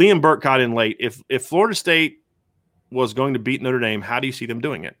 If Liam Burke got in late, if Florida State was going to beat Notre Dame, how do you see them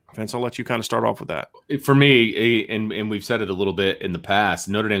doing it? Vince, I'll let you kind of start off with that. For me, and we've said it a little bit in the past,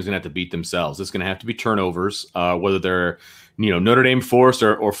 Notre Dame's going to have to beat themselves. It's going to have to be turnovers, whether they're Notre Dame forced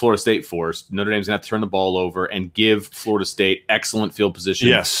or Florida State forced. Notre Dame's going to have to turn the ball over and give Florida State excellent field position.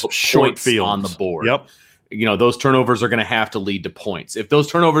 Yes, short fields on the board. Yep. Those turnovers are going to have to lead to points. If those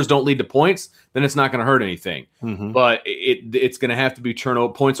turnovers don't lead to points, then it's not going to hurt anything. Mm-hmm. But it's going to have to be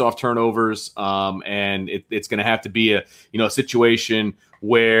points off turnovers, and it's going to have to be a situation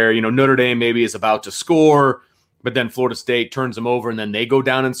where Notre Dame maybe is about to score, but then Florida State turns them over and then they go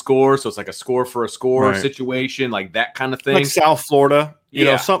down and score. So it's like a score for a score situation, like that kind of thing. Like South Florida,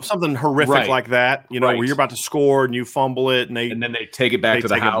 something horrific like that, where you're about to score and you fumble it and then they take it back to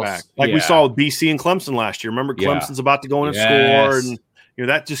the house. Like we saw with BC and Clemson last year. Remember, Clemson's about to go in and score, and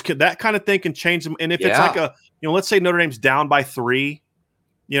that kind of thing can change them. And if it's like let's say Notre Dame's down by 3,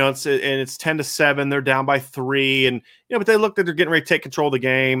 it's 10-7, they're down by 3, and but they look that they're getting ready to take control of the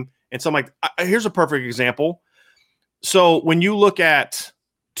game. And so I'm like, here's a perfect example. So when you look at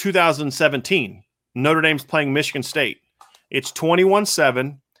 2017, Notre Dame's playing Michigan State. It's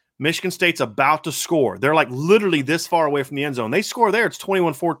 21-7. Michigan State's about to score. They're like literally this far away from the end zone. They score there. It's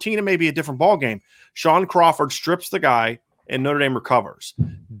 21-14. It may be a different ball game. Sean Crawford strips the guy, and Notre Dame recovers.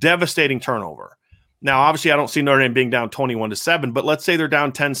 Devastating turnover. Now, obviously, I don't see Notre Dame being down 21-7, but let's say they're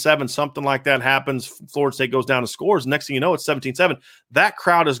down 10-7. Something like that happens. Florida State goes down and scores. Next thing you know, it's 17-7. That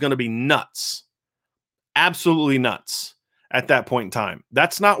crowd is going to be nuts. Absolutely nuts at that point in time.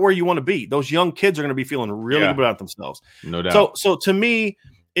 That's not where you want to be. Those young kids are going to be feeling really good about themselves. No doubt. So to me,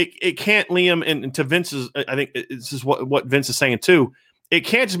 it can't, Liam, and to Vince's, I think this is what Vince is saying too. It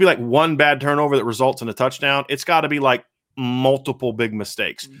can't just be like one bad turnover that results in a touchdown. It's got to be like multiple big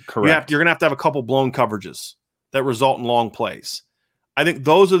mistakes. Correct. You're going to have a couple blown coverages that result in long plays. I think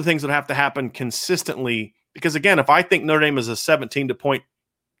those are the things that have to happen consistently, because again, if I think Notre Dame is a 17 to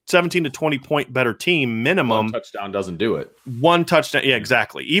 20 point better team minimum, one touchdown doesn't do it. One touchdown, yeah,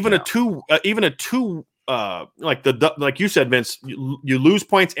 exactly. Even a two, like you said, Vince, you lose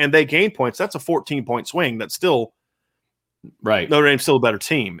points and they gain points. That's a 14-point swing. That's still right. Notre Dame's still a better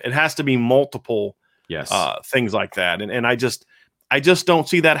team. It has to be multiple things like that, and I just don't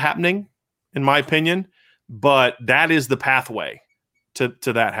see that happening, in my opinion. But that is the pathway to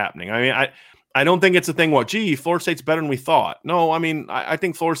that happening. I mean, I don't think it's a thing, Florida State's better than we thought. No, I mean, I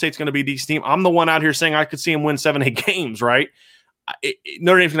think Florida State's going to be a decent team. I'm the one out here saying I could see them win 7-8 games, right?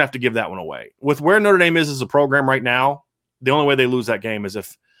 Notre Dame's going to have to give that one away. With where Notre Dame is as a program right now, the only way they lose that game is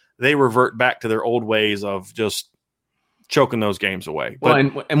if they revert back to their old ways of just choking those games away. Well,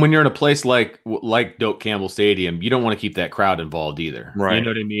 and when you're in a place like Doak Campbell Stadium, you don't want to keep that crowd involved either. Right. You know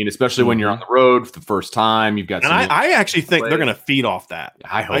what I mean? Especially when you're on the road for the first time. You've got. And I actually think they're going to feed off that.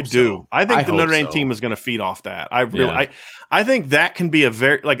 I do. So. I think the Notre Dame team is going to feed off that. I think that can be a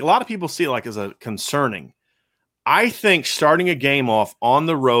lot of people see it like as a concerning. I think starting a game off on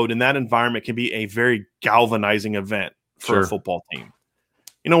the road in that environment can be a very galvanizing event for a football team.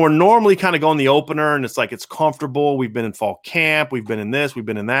 We're normally kind of going the opener, and it's like it's comfortable. We've been in fall camp. We've been in this. We've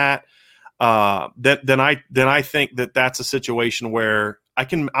been in that. Then I think that's a situation where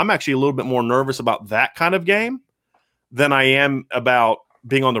I'm actually a little bit more nervous about that kind of game than I am about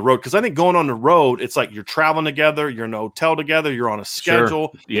being on the road. Because I think going on the road, it's like you're traveling together, you're in a hotel together, you're on a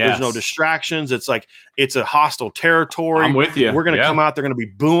schedule. Sure. Yes. There's no distractions. It's like it's a hostile territory. I'm with you. We're going to come out. They're going to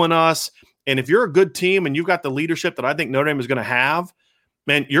be booing us. And if you're a good team and you've got the leadership that I think Notre Dame is going to have,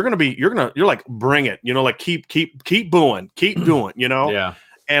 man, you're like, bring it, like keep booing, keep doing, Yeah.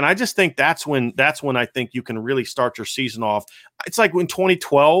 And I just think that's when I think you can really start your season off. It's like when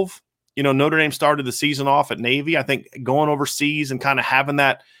 2012, Notre Dame started the season off at Navy. I think going overseas and kind of having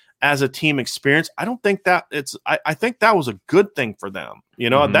that as a team experience, I don't think that I think that was a good thing for them.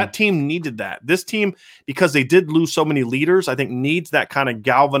 That team needed that. This team, because they did lose so many leaders, I think needs that kind of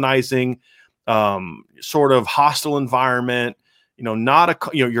galvanizing sort of hostile environment.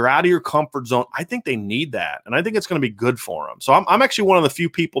 You're out of your comfort zone. I think they need that. And I think it's going to be good for them. So I'm actually one of the few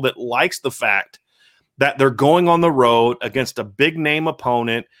people that likes the fact that they're going on the road against a big name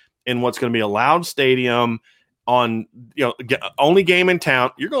opponent in what's going to be a loud stadium on, only game in town.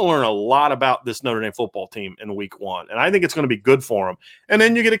 You're going to learn a lot about this Notre Dame football team in week 1. And I think it's going to be good for them. And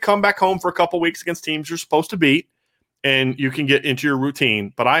then you get to come back home for a couple weeks against teams you're supposed to beat, and you can get into your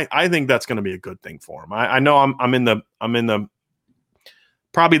routine. But I think that's going to be a good thing for them. I know I'm in the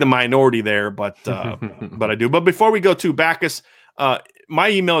probably the minority there, but I do. But before we go to Backus, my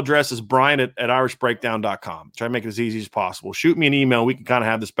email address is brian@irishbreakdown.com. Try to make it as easy as possible. Shoot me an email. We can kind of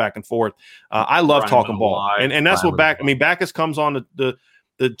have this back and forth. I love talking ball. And that's what Backus comes on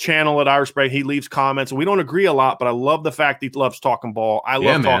the channel at Irish Break. He leaves comments. And we don't agree a lot, but I love the fact he loves talking ball. I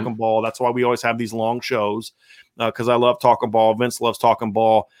love talking ball. That's why we always have these long shows, because I love talking ball. Vince loves talking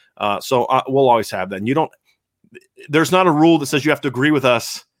ball. So we'll always have that. And there's not a rule that says you have to agree with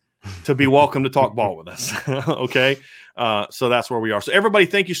us to be welcome to talk ball with us. Okay. So that's where we are. So everybody,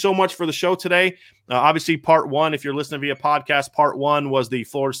 thank you so much for the show today. Obviously part 1, if you're listening via podcast, part 1 was the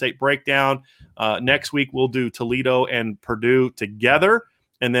Florida State breakdown. Next week we'll do Toledo and Purdue together.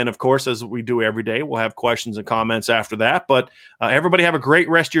 And then of course, as we do every day, we'll have questions and comments after that. But everybody have a great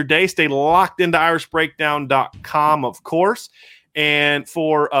rest of your day. Stay locked into irishbreakdown.com, of course. And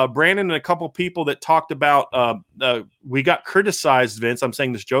for Brandon and a couple people that talked about, we got criticized, Vince. I'm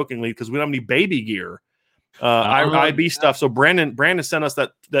saying this jokingly because we don't have any baby gear, IB stuff. So Brandon sent us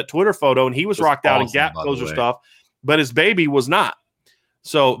that Twitter photo, and he was rocked out in gap closer stuff, but his baby was not.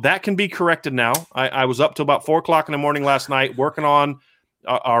 So that can be corrected now. I was up till about 4:00 in the morning last night working on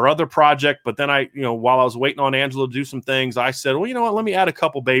our other project, but then while I was waiting on Angela to do some things, I said, well, you know what? Let me add a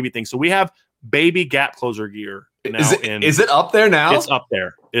couple baby things. So we have baby gap closer gear. Is it up there now? It's up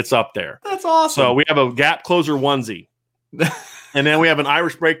there. That's awesome. So we have a gap closer onesie, and then we have an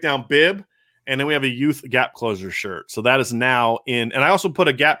Irish Breakdown bib, and then we have a youth gap closer shirt. So that is now in, and I also put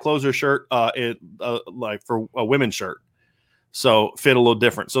a gap closer shirt like for a women's shirt, so fit a little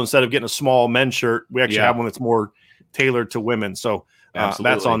different. So instead of getting a small men's shirt, we actually have one that's more tailored to women. So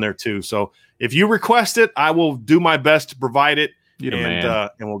that's on there too. So if you request it, I will do my best to provide it.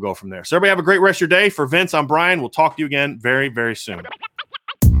 And we'll go from there. So everybody have a great rest of your day. For Vince, I'm Brian. We'll talk to you again very, very soon.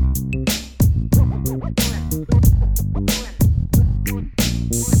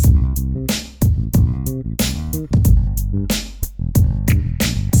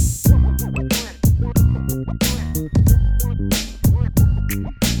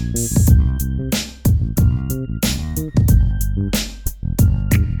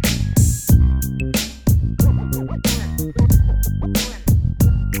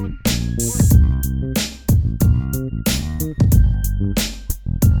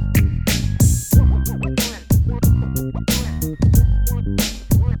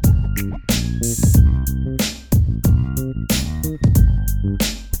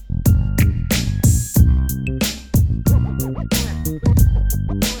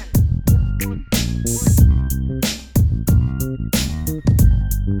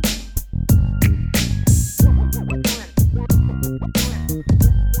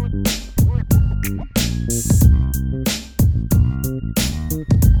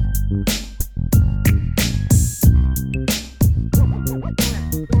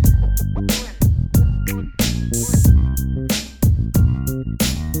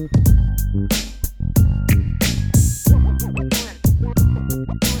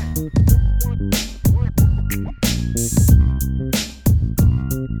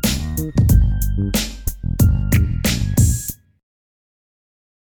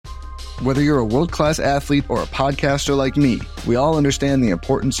 Whether you're a world-class athlete or a podcaster like me, we all understand the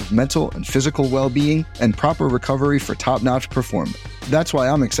importance of mental and physical well-being and proper recovery for top-notch performance. That's why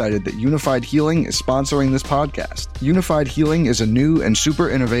I'm excited that Unified Healing is sponsoring this podcast. Unified Healing is a new and super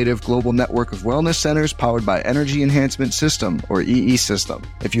innovative global network of wellness centers powered by Energy Enhancement System, or EE System.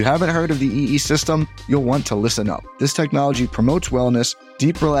 If you haven't heard of the EE System, you'll want to listen up. This technology promotes wellness,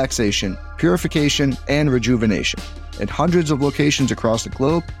 deep relaxation, purification, and rejuvenation. At hundreds of locations across the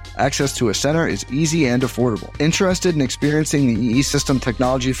globe, access to a center is easy and affordable. Interested in experiencing the EE System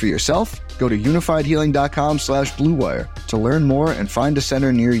technology for yourself? Go to unifiedhealing.com/bluewire to learn more and find a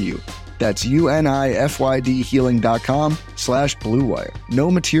center near you. That's unifydhealing.com/Blue Wire. No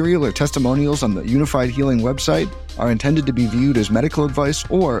material or testimonials on the Unified Healing website are intended to be viewed as medical advice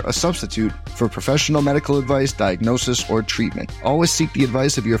or a substitute for professional medical advice, diagnosis, or treatment. Always seek the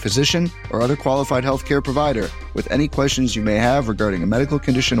advice of your physician or other qualified healthcare provider with any questions you may have regarding a medical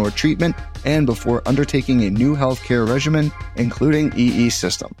condition or treatment and before undertaking a new healthcare regimen, including EE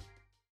system.